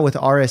right now with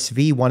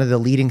RSV, one of the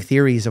leading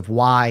theories of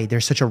why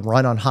there's such a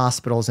run on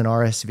hospitals in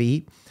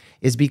RSV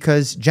is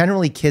because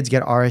generally kids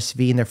get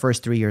RSV in their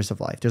first 3 years of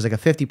life. There's like a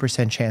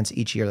 50% chance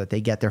each year that they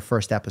get their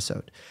first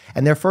episode.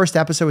 And their first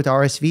episode with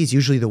RSV is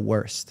usually the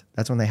worst.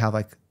 That's when they have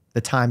like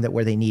the time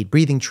where they need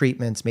breathing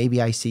treatments, maybe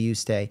ICU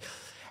stay.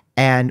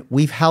 And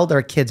we've held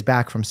our kids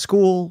back from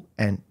school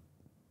and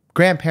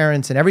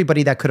grandparents and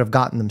everybody that could have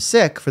gotten them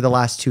sick for the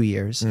last 2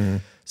 years.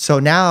 So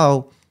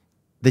now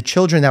the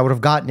children that would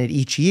have gotten it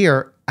each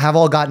year have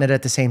all gotten it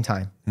at the same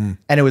time.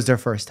 And it was their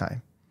first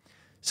time.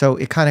 So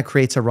it kind of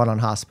creates a run on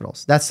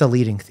hospitals. That's the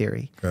leading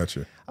theory.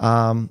 Gotcha.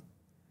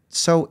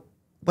 So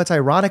what's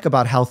ironic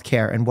about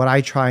healthcare and what I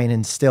try and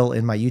instill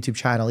in my YouTube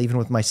channel, even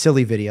with my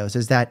silly videos,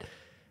 is that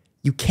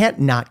you can't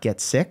not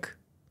get sick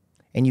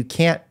and you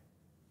can't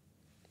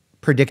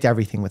predict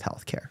everything with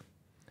healthcare.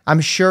 I'm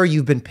sure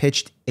you've been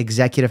pitched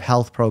executive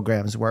health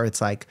programs where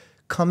it's like,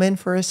 come in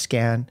for a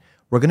scan.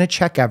 We're going to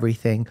check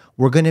everything.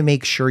 We're going to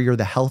make sure you're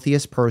the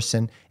healthiest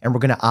person, and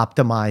we're going to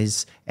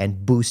optimize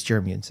and boost your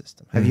immune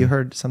system. Have you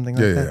heard something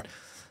like that? Yeah.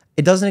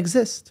 It doesn't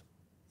exist.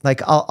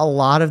 Like a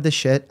lot of the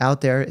shit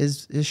out there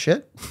is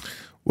shit.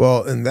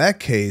 Well, in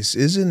that case,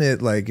 isn't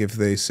it like if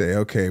they say,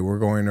 okay, we're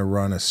going to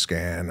run a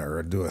scan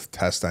or do a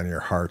test on your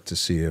heart to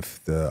see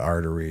if the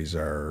arteries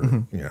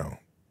are, you know,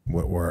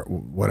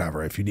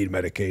 whatever, if you need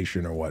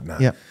medication or whatnot.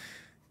 Yeah.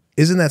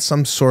 Isn't that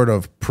some sort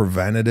of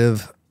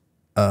preventative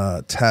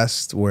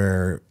test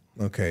where,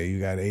 okay, you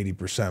got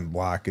 80%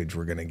 blockage,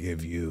 we're going to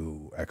give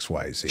you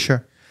XYZ.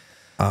 Sure.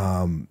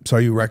 So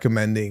are you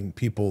recommending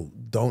people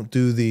don't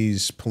do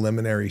these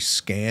preliminary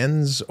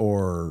scans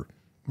or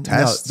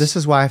tests? No, this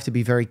is why I have to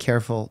be very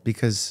careful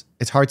because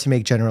it's hard to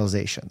make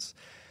generalizations.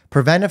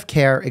 Preventive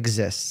care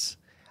exists.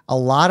 A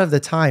lot of the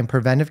time,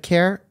 preventive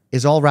care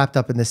is all wrapped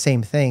up in the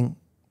same thing.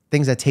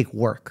 Things that take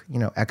work, you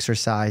know,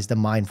 exercise, the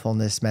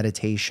mindfulness,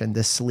 meditation,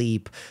 the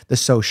sleep, the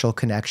social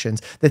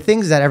connections, the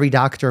things that every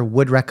doctor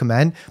would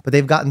recommend, but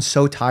they've gotten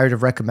so tired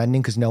of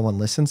recommending because no one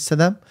listens to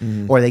them,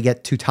 or they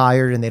get too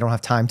tired and they don't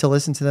have time to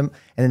listen to them.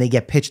 And then they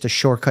get pitched a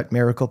shortcut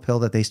miracle pill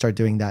that they start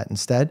doing that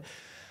instead.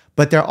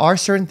 But there are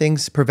certain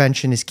things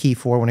prevention is key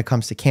for when it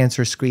comes to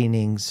cancer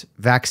screenings,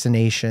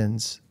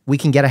 vaccinations. We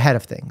can get ahead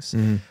of things.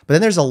 But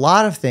then there's a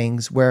lot of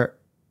things where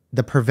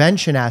the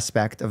prevention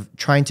aspect of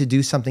trying to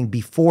do something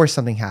before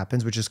something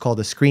happens, which is called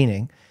a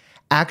screening,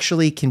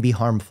 actually can be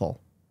harmful.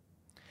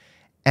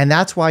 And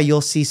that's why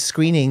you'll see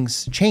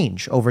screenings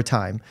change over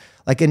time.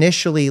 Like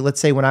initially, let's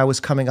say when I was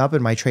coming up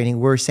in my training,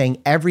 we were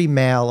saying every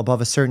male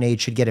above a certain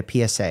age should get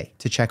a PSA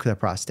to check their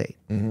prostate.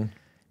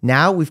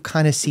 Now we've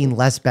kind of seen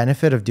less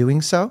benefit of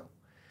doing so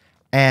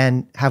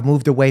and have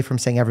moved away from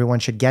saying everyone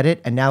should get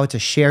it. And now it's a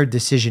shared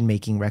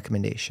decision-making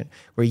recommendation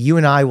where you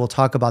and I will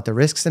talk about the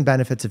risks and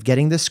benefits of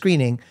getting this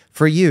screening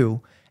for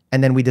you,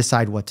 and then we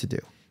decide what to do.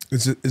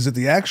 Is it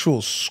the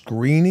actual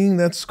screening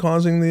that's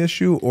causing the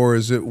issue, or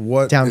is it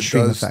what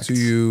downstream it does effects to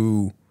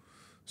you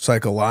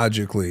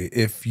psychologically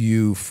if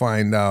you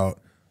find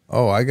out,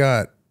 oh, I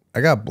got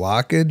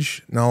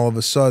blockage, and all of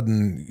a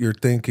sudden you're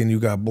thinking you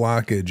got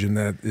blockage, and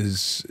that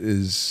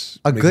is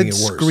a making good it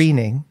worse?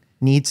 Screening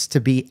needs to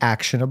be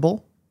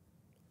actionable,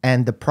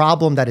 and the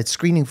problem that it's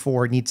screening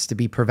for needs to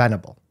be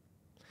preventable.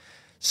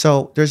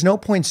 So there's no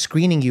point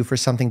screening you for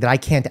something that I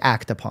can't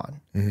act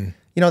upon. Mm-hmm.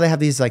 You know, they have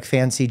these like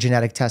fancy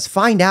genetic tests.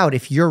 Find out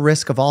if your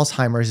risk of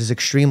Alzheimer's is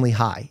extremely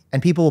high,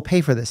 and people will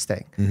pay for this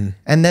thing. Mm-hmm.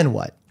 And then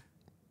what?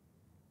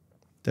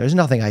 There's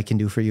nothing I can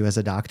do for you as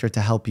a doctor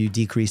to help you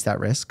decrease that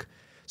risk.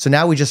 So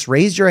now we just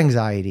raised your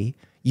anxiety.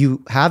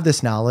 You have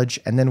this knowledge,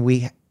 and then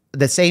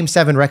the same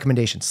 7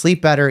 recommendations: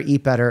 sleep better,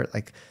 eat better.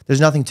 Like, there's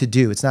nothing to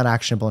do. It's not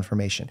actionable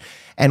information.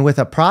 And with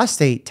a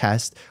prostate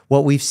test,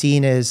 what we've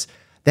seen is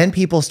then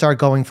people start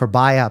going for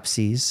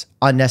biopsies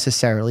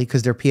unnecessarily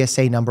because their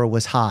PSA number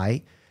was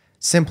high,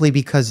 simply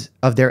because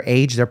of their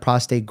age. Their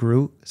prostate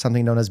grew,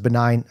 something known as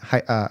benign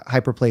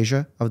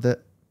hyperplasia of the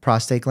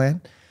prostate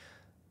gland.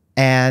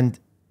 And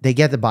they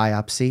get the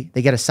biopsy.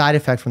 They get a side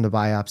effect from the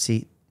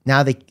biopsy.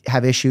 Now they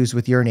have issues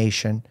with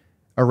urination,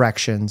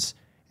 erections.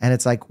 And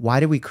it's like, why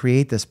did we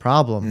create this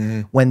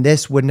problem when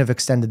this wouldn't have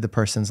extended the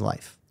person's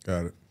life?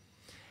 Got it.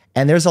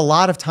 And there's a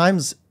lot of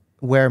times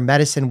where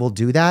medicine will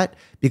do that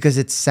because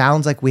it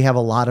sounds like we have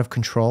a lot of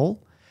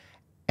control.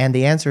 And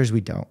the answer is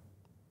we don't.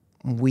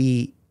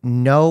 We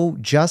know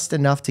just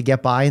enough to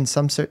get by in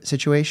some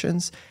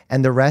situations,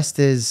 and the rest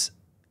is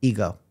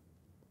ego.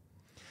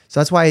 So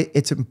that's why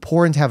it's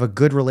important to have a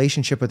good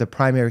relationship with a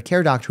primary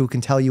care doctor who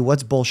can tell you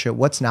what's bullshit,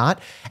 what's not,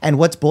 and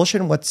what's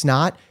bullshit and what's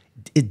not.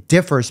 It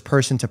differs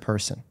person to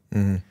person.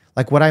 Mm-hmm.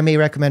 Like what I may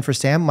recommend for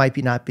Sam might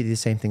not be the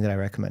same thing that I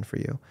recommend for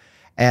you.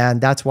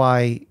 And that's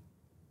why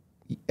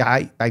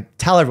I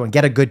tell everyone,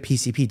 get a good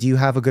PCP. Do you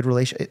have a good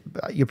relationship?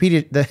 Your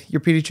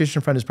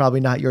pediatrician friend is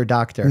probably not your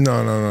doctor.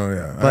 No,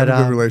 yeah. But I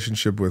have a good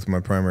relationship with my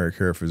primary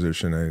care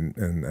physician,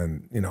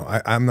 and you know,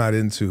 I'm not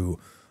into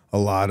a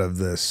lot of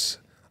this.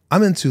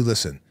 I'm into,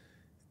 listen,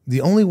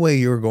 the only way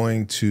you're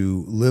going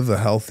to live a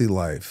healthy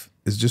life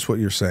is just what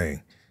you're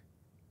saying: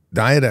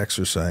 diet,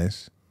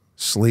 exercise,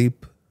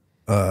 sleep,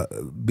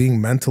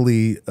 being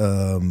mentally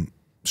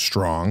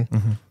strong.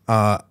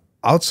 Mm-hmm.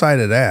 Outside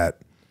of that,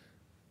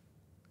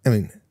 I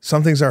mean,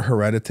 some things are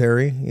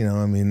hereditary. You know,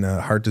 I mean,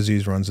 heart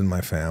disease runs in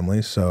my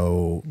family,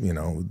 so you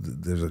know,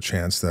 there's a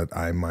chance that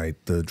I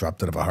might drop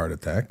dead of a heart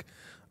attack.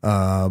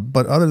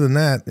 But other than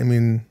that, I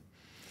mean,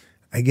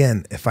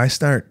 again, if I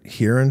start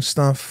hearing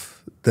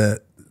stuff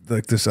that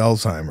like this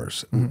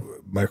Alzheimer's,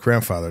 my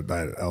grandfather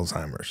died of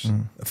Alzheimer's.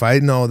 If I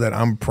know that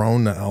I'm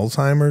prone to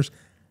Alzheimer's,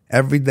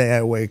 every day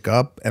I wake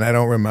up and I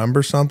don't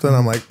remember something,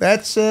 I'm like,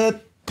 that's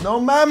it, no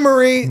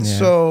memory. Yeah.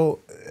 So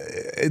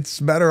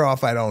it's better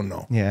off I don't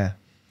know. Yeah.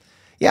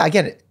 Yeah,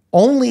 again,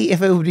 only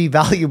if it would be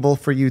valuable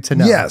for you to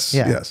know. Yes,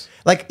 yeah. Yes.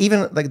 Like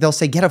even like they'll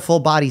say, get a full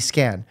body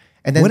scan.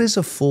 And then what is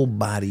a full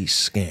body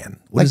scan?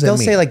 What like does that they'll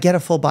mean? say like, get a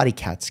full body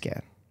CAT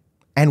scan.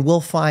 And we'll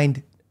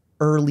find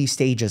early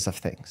stages of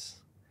things.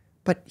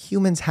 But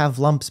humans have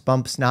lumps,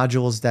 bumps,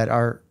 nodules that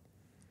are,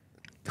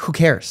 who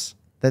cares?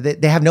 That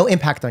they have no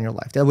impact on your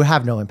life. They would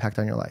have no impact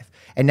on your life.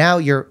 And now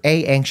you're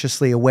A,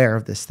 anxiously aware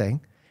of this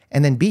thing.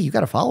 And then B, you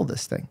got to follow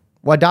this thing.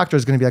 Well, a doctor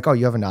is going to be like, oh,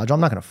 you have a nodule.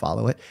 I'm not going to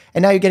follow it.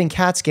 And now you're getting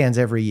CAT scans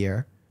every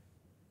year,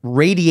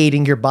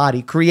 radiating your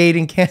body,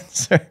 creating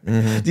cancer.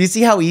 Mm-hmm. Do you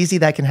see how easy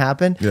that can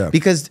happen? Yeah.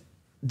 Because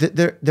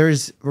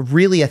there's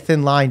really a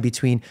thin line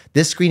between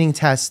this screening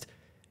test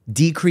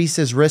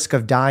decreases risk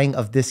of dying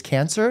of this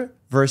cancer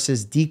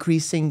versus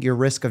decreasing your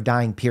risk of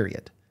dying,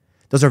 period.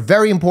 Those are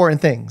very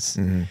important things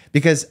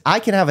because I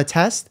can have a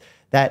test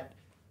that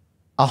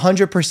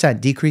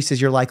 100%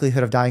 decreases your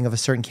likelihood of dying of a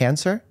certain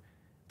cancer.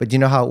 But do you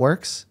know how it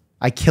works?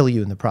 I kill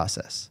you in the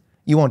process.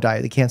 You won't die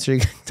of the cancer.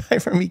 You're going to die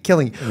from me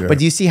killing you. Yeah. But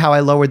do you see how I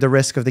lowered the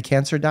risk of the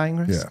cancer dying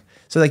risk? Yeah.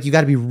 So like you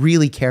got to be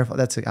really careful.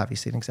 That's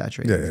obviously an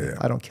exaggeration. Yeah.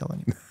 I don't kill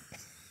anyone.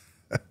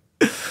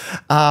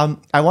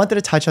 I wanted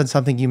to touch on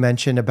something you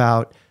mentioned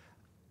about,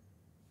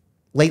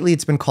 lately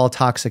it's been called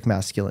toxic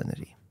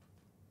masculinity.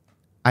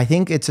 I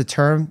think it's a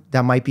term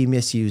that might be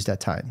misused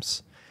at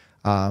times,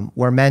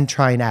 where men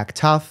try and act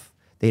tough.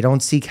 They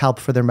don't seek help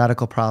for their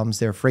medical problems.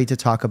 They're afraid to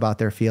talk about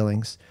their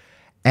feelings.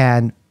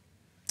 And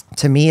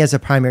to me, as a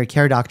primary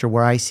care doctor,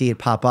 where I see it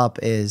pop up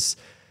is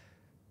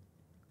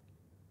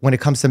when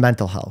it comes to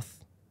mental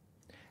health.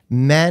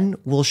 Men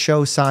will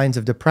show signs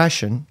of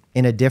depression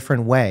in a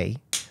different way,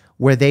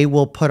 where they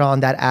will put on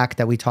that act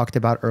that we talked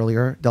about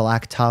earlier. They'll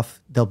act tough.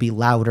 They'll be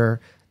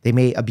louder. They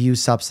may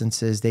abuse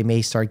substances. They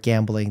may start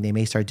gambling. They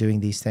may start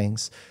doing these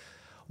things.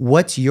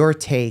 What's your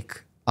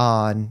take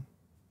on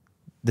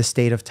the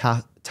state of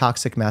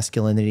toxic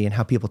masculinity and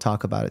how people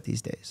talk about it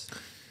these days?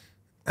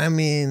 I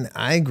mean,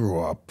 I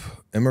grew up,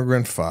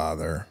 immigrant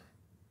father,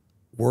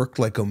 worked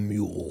like a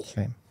mule,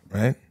 Same.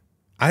 right?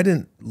 I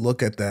didn't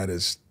look at that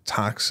as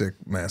toxic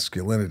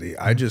masculinity.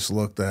 I just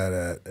looked at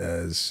it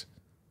as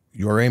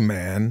you're a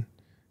man.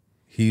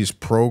 He's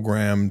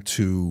programmed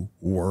to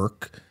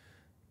work.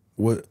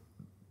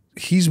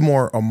 He's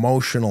more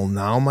emotional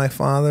now, my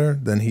father,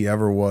 than he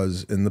ever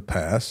was in the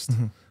past.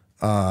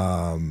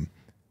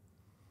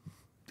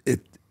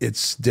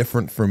 It's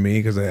different for me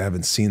because I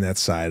haven't seen that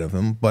side of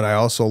him. But I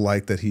also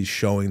like that he's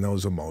showing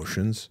those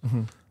emotions.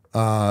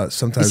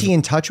 Sometimes is he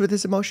in touch with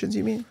his emotions?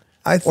 You mean?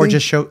 I think, or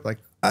just show like?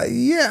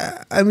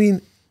 Yeah, I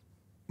mean,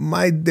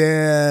 my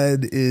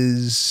dad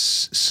is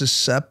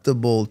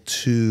susceptible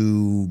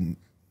to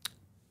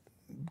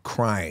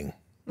crying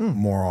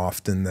more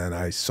often than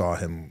I saw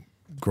him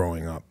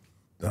growing up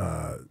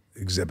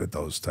exhibit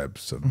those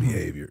types of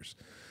behaviors.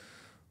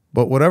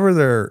 But whatever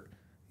they're,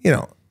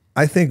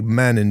 I think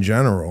men in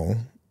general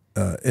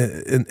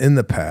in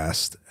the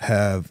past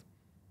have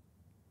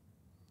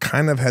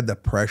kind of had the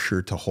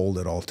pressure to hold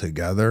it all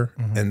together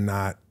and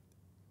not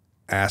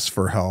ask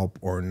for help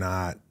or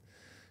not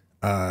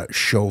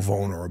show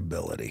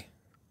vulnerability.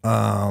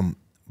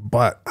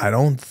 But I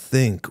don't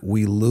think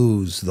we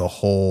lose the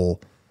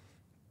whole,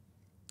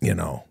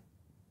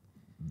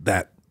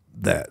 that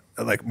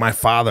like my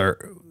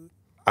father,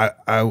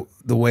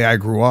 the way I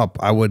grew up,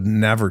 I would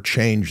never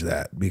change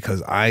that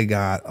because I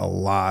got a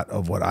lot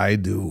of what I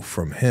do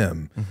from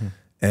him.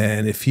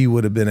 And if he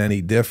would have been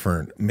any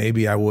different,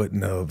 maybe I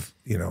wouldn't have,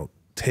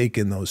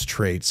 taken those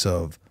traits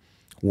of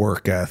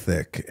work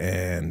ethic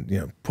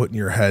and, putting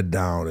your head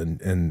down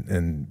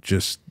and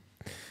just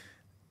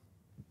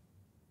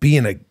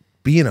being a,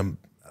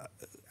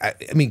 I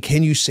mean,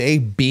 can you say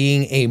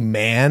being a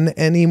man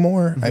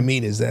anymore? I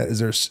mean,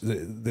 there's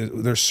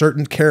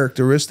certain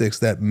characteristics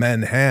that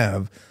men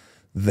have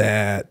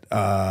that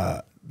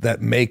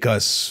that make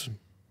us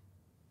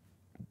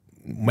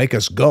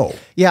go.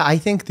 Yeah, I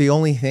think the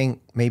only thing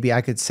maybe I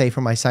could say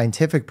from my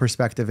scientific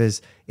perspective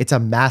is it's a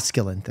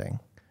masculine thing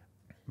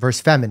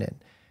versus feminine,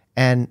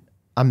 and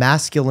a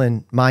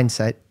masculine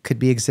mindset could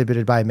be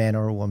exhibited by a man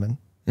or a woman.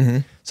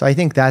 So I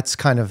think that's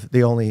kind of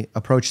the only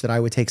approach that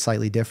I would take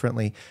slightly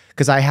differently,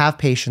 because I have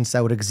patients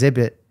that would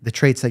exhibit the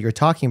traits that you're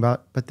talking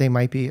about, but they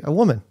might be a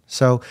woman.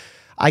 So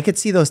I could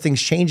see those things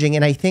changing.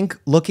 And I think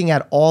looking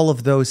at all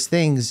of those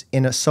things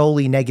in a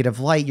solely negative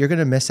light, you're going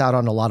to miss out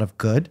on a lot of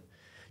good.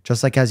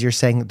 Just like as you're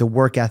saying, the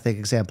work ethic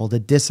example,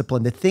 the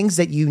discipline, the things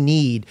that you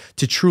need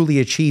to truly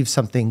achieve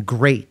something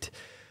great.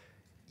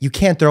 You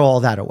can't throw all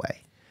that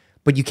away,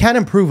 but you can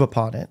improve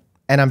upon it.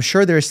 And I'm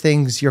sure there's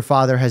things your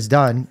father has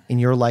done in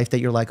your life that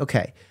you're like,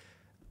 okay,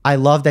 I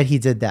love that he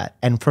did that.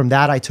 And from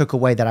that, I took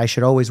away that I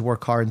should always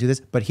work hard and do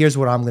this, but here's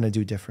what I'm going to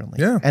do differently.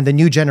 Yeah. And the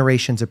new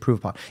generations improve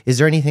upon. Is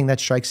there anything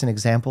that strikes an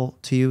example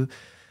to you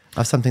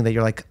of something that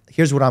you're like,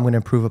 here's what I'm going to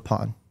improve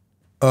upon?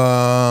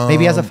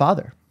 Maybe as a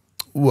father.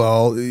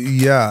 Well,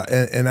 yeah.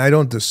 And I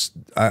don't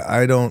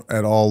I don't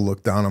at all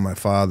look down on my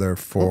father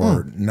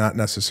for not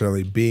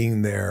necessarily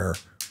being there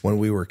when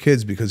we were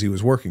kids because he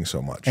was working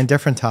so much. And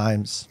different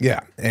times. Yeah.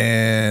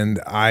 And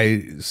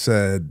I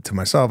said to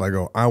myself,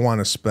 I want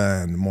to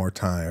spend more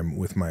time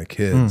with my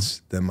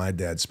kids than my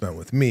dad spent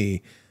with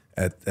me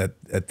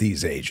at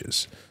these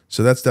ages.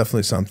 So that's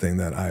definitely something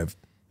that I've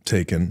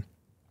taken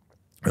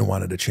and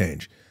wanted to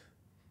change.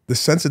 The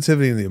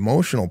sensitivity and the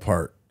emotional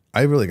part,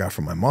 I really got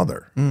from my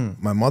mother.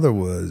 My mother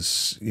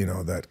was,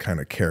 that kind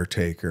of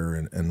caretaker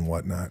and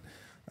whatnot.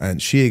 And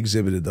she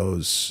exhibited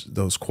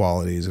those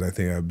qualities, and I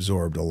think I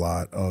absorbed a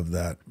lot of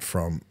that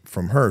from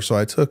her. So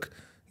I took,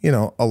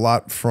 a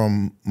lot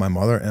from my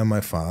mother and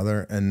my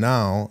father. And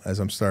now, as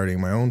I'm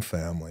starting my own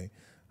family,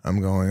 I'm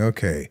going,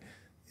 okay,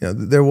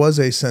 there was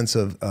a sense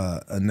of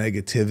a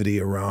negativity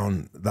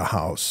around the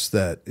house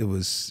that it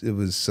was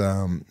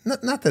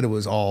not that it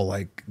was all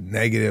like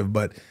negative,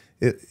 but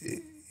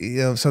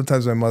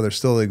sometimes my mother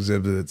still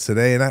exhibits it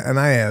today, and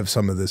I have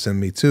some of this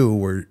in me too,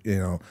 where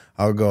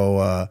I'll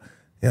go.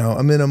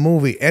 I'm in a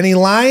movie. Any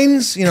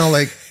lines?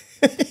 It's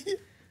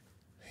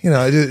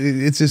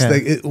just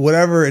like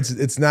whatever.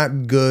 It's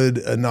not good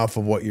enough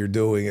of what you're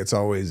doing. It's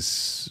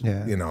always,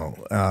 I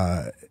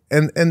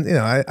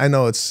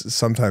know it's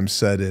sometimes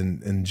said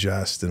in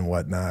jest and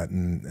whatnot,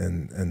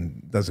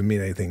 and doesn't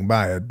mean anything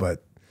by it,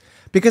 but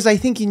because I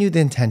think you knew the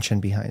intention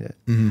behind it.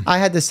 I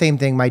had the same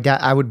thing. My dad,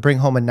 I would bring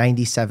home a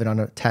 97 on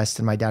a test,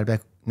 and my dad would be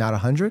like, "Not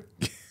 100?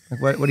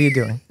 Like, what are you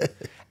doing?"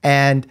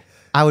 And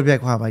I would be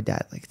like, wow, my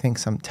dad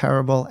thinks I'm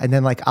terrible. And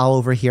then I'll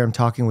overhear him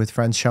talking with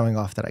friends showing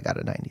off that I got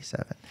a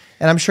 97.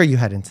 And I'm sure you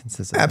had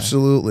instances of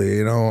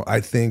absolutely. That.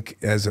 I think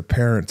as a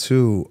parent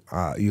too,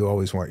 you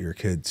always want your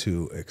kid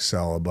to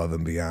excel above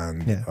and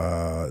beyond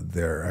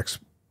their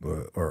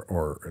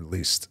or at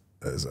least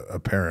as a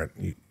parent,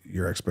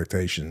 your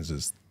expectations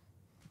is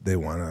they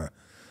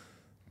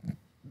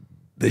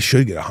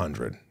should get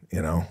 100,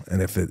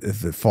 and if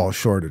it falls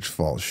short, it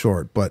falls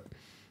short. But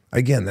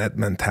again, that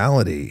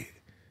mentality,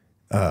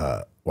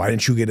 why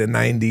didn't you get a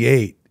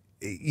 98?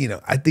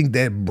 I think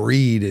that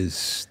breed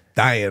is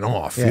dying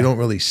off. You don't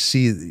really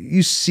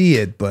see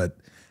it, but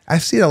I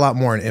see it a lot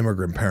more in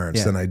immigrant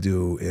parents than I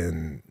do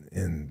in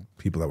in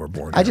people that were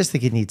born I here. just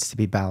think it needs to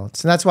be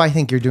balanced. And that's why I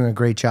think you're doing a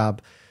great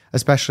job,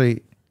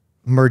 especially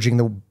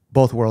merging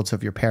both worlds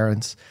of your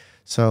parents.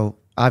 So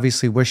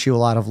obviously wish you a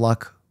lot of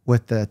luck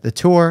with the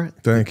tour.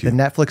 Thank you. The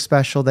Netflix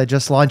special that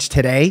just launched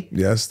today.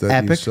 Yes, that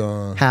Epic. you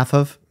saw. Half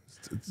of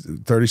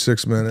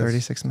 36 minutes.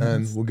 36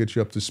 minutes. And we'll get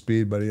you up to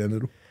speed by the end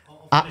of it.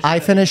 I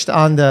finished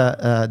on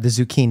the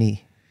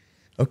zucchini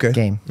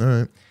game. All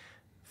right.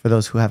 For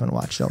those who haven't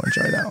watched, they'll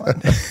enjoy that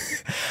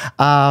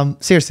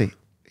one. Seriously,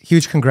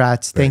 huge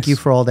congrats. Thank you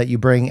for all that you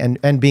bring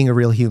and being a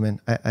real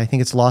human. I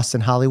think it's lost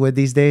in Hollywood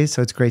these days,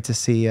 so it's great to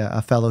see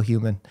a fellow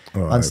human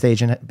on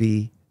stage and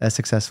be as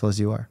successful as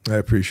you are. I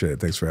appreciate it.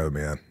 Thanks for having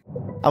me on.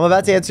 I'm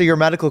about to answer your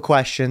medical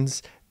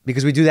questions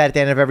because we do that at the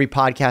end of every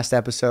podcast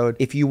episode.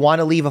 If you want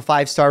to leave a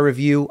 5-star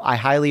review, I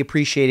highly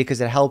appreciate it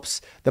because it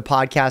helps the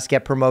podcast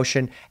get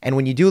promotion. And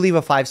when you do leave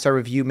a 5-star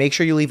review, make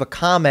sure you leave a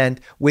comment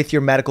with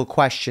your medical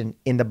question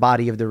in the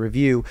body of the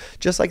review,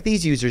 just like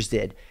these users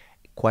did.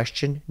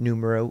 Question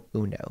numero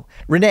uno.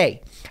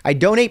 Renee, I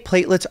donate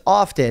platelets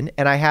often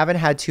and I haven't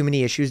had too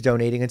many issues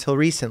donating until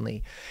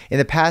recently. In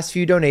the past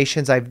few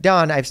donations I've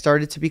done, I've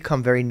started to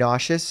become very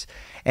nauseous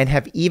and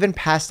have even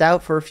passed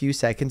out for a few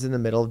seconds in the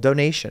middle of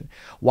donation.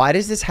 Why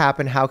does this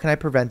happen? How can I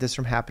prevent this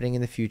from happening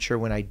in the future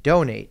when I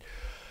donate?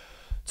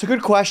 It's a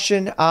good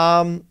question.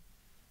 Well,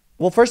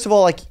 first of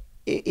all, like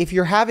if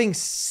you're having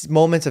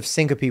moments of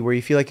syncope where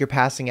you feel like you're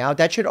passing out,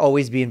 that should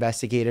always be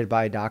investigated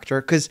by a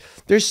doctor because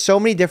there's so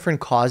many different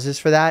causes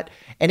for that.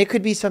 And it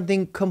could be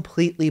something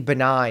completely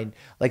benign,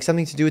 like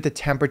something to do with the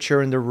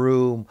temperature in the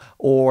room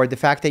or the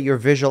fact that you're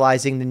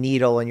visualizing the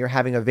needle and you're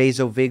having a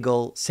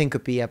vasovagal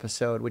syncope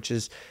episode, which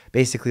is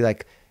basically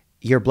like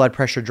your blood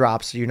pressure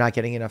drops, so you're not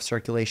getting enough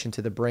circulation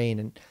to the brain.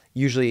 And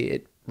usually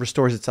it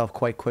restores itself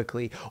quite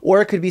quickly. Or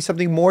it could be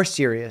something more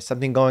serious,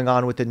 something going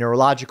on with the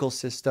neurological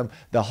system,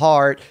 the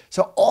heart.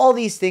 So all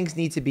these things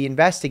need to be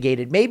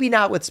investigated, maybe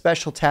not with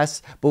special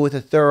tests, but with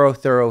a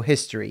thorough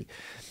history.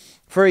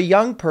 For a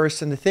young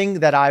person, the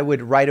thing that I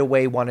would right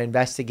away want to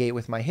investigate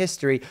with my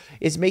history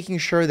is making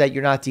sure that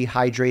you're not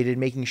dehydrated,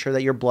 making sure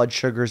that your blood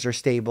sugars are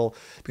stable,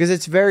 because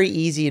it's very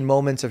easy in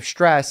moments of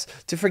stress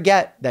to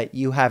forget that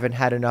you haven't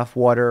had enough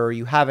water or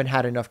you haven't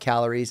had enough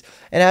calories.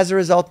 And as a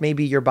result,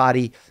 maybe your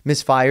body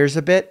misfires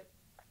a bit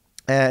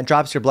and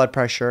drops your blood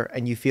pressure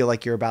and you feel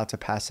like you're about to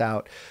pass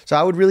out. So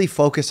I would really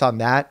focus on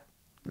that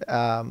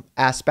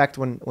aspect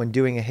when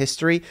doing a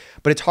history,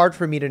 but it's hard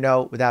for me to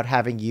know without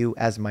having you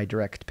as my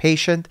direct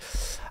patient.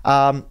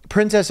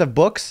 Princess of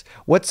Books,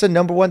 what's the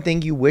number one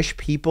thing you wish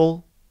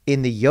people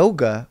in the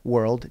yoga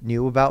world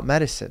knew about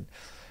medicine?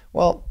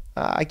 Well,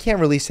 I can't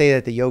really say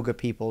that the yoga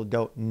people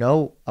don't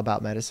know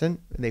about medicine.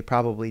 They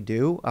probably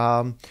do.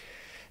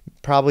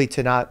 Probably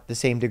to not the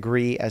same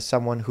degree as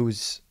someone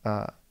who's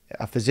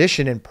a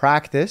physician in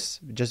practice,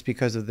 just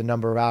because of the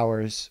number of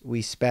hours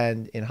we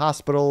spend in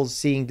hospitals,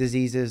 seeing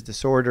diseases,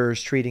 disorders,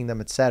 treating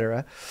them,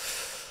 etc.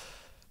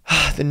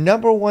 The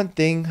number one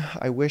thing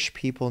I wish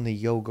people in the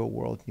yoga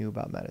world knew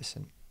about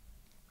medicine.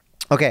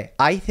 Okay,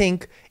 I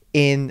think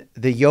in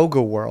the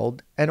yoga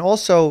world and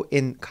also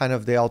in kind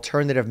of the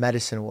alternative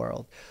medicine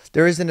world,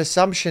 there is an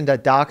assumption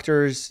that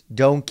doctors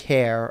don't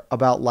care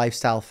about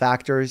lifestyle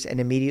factors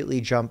and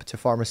immediately jump to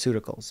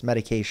pharmaceuticals,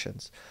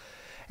 medications.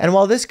 And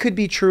while this could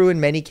be true in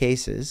many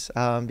cases,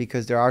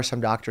 because there are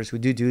some doctors who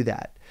do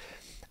that,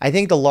 I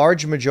think the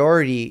large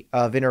majority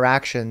of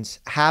interactions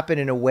happen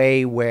in a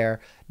way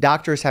where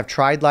doctors have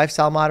tried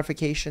lifestyle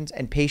modifications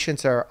and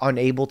patients are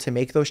unable to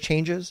make those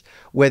changes,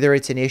 whether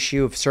it's an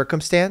issue of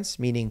circumstance,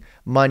 meaning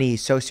money,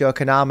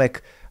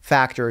 socioeconomic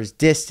factors,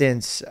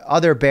 distance,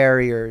 other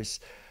barriers,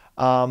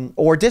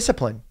 or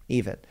discipline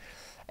even.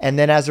 And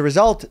then as a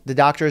result, the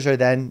doctors are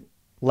then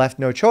left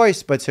no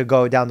choice but to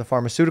go down the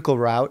pharmaceutical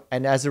route.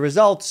 And as a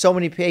result, so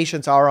many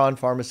patients are on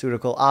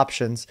pharmaceutical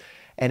options,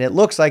 and it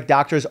looks like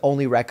doctors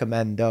only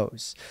recommend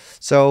those.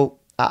 So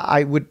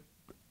I would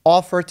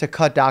offer to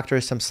cut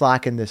doctors some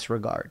slack in this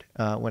regard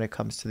when it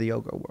comes to the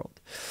yoga world.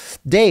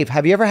 Dave,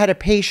 have you ever had a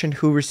patient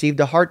who received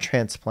a heart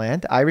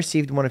transplant? I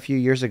received one a few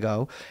years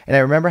ago, and I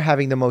remember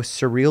having the most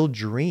surreal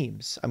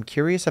dreams. I'm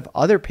curious if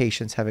other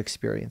patients have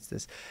experienced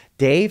this.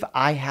 Dave,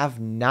 I have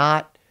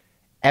not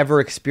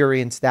ever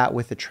experienced that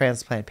with a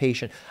transplant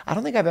patient. I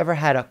don't think I've ever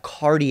had a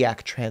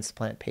cardiac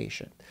transplant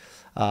patient.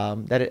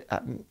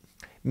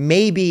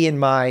 Maybe in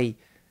my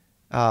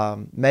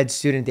med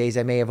student days,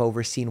 I may have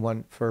overseen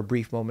one for a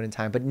brief moment in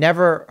time, but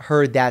never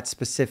heard that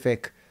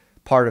specific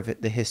part of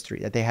it, the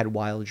history, that they had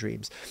wild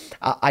dreams.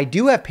 I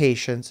do have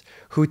patients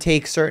who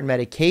take certain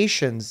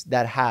medications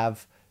that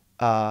have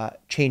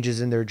changes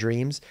in their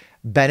dreams.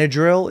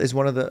 Benadryl is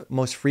one of the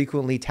most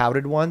frequently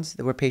touted ones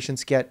where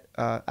patients get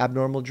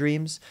abnormal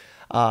dreams.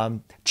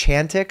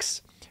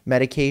 Chantix,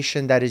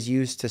 medication that is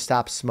used to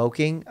stop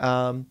smoking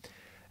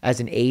as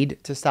an aid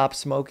to stop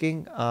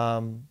smoking,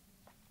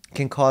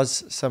 can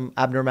cause some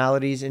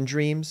abnormalities in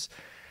dreams,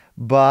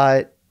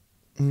 but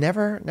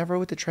never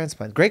with the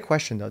transplant. Great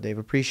question though, Dave.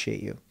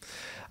 Appreciate you.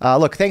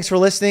 Look, thanks for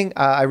listening.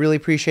 I really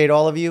appreciate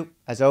all of you.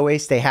 As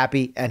always, stay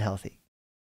happy and healthy.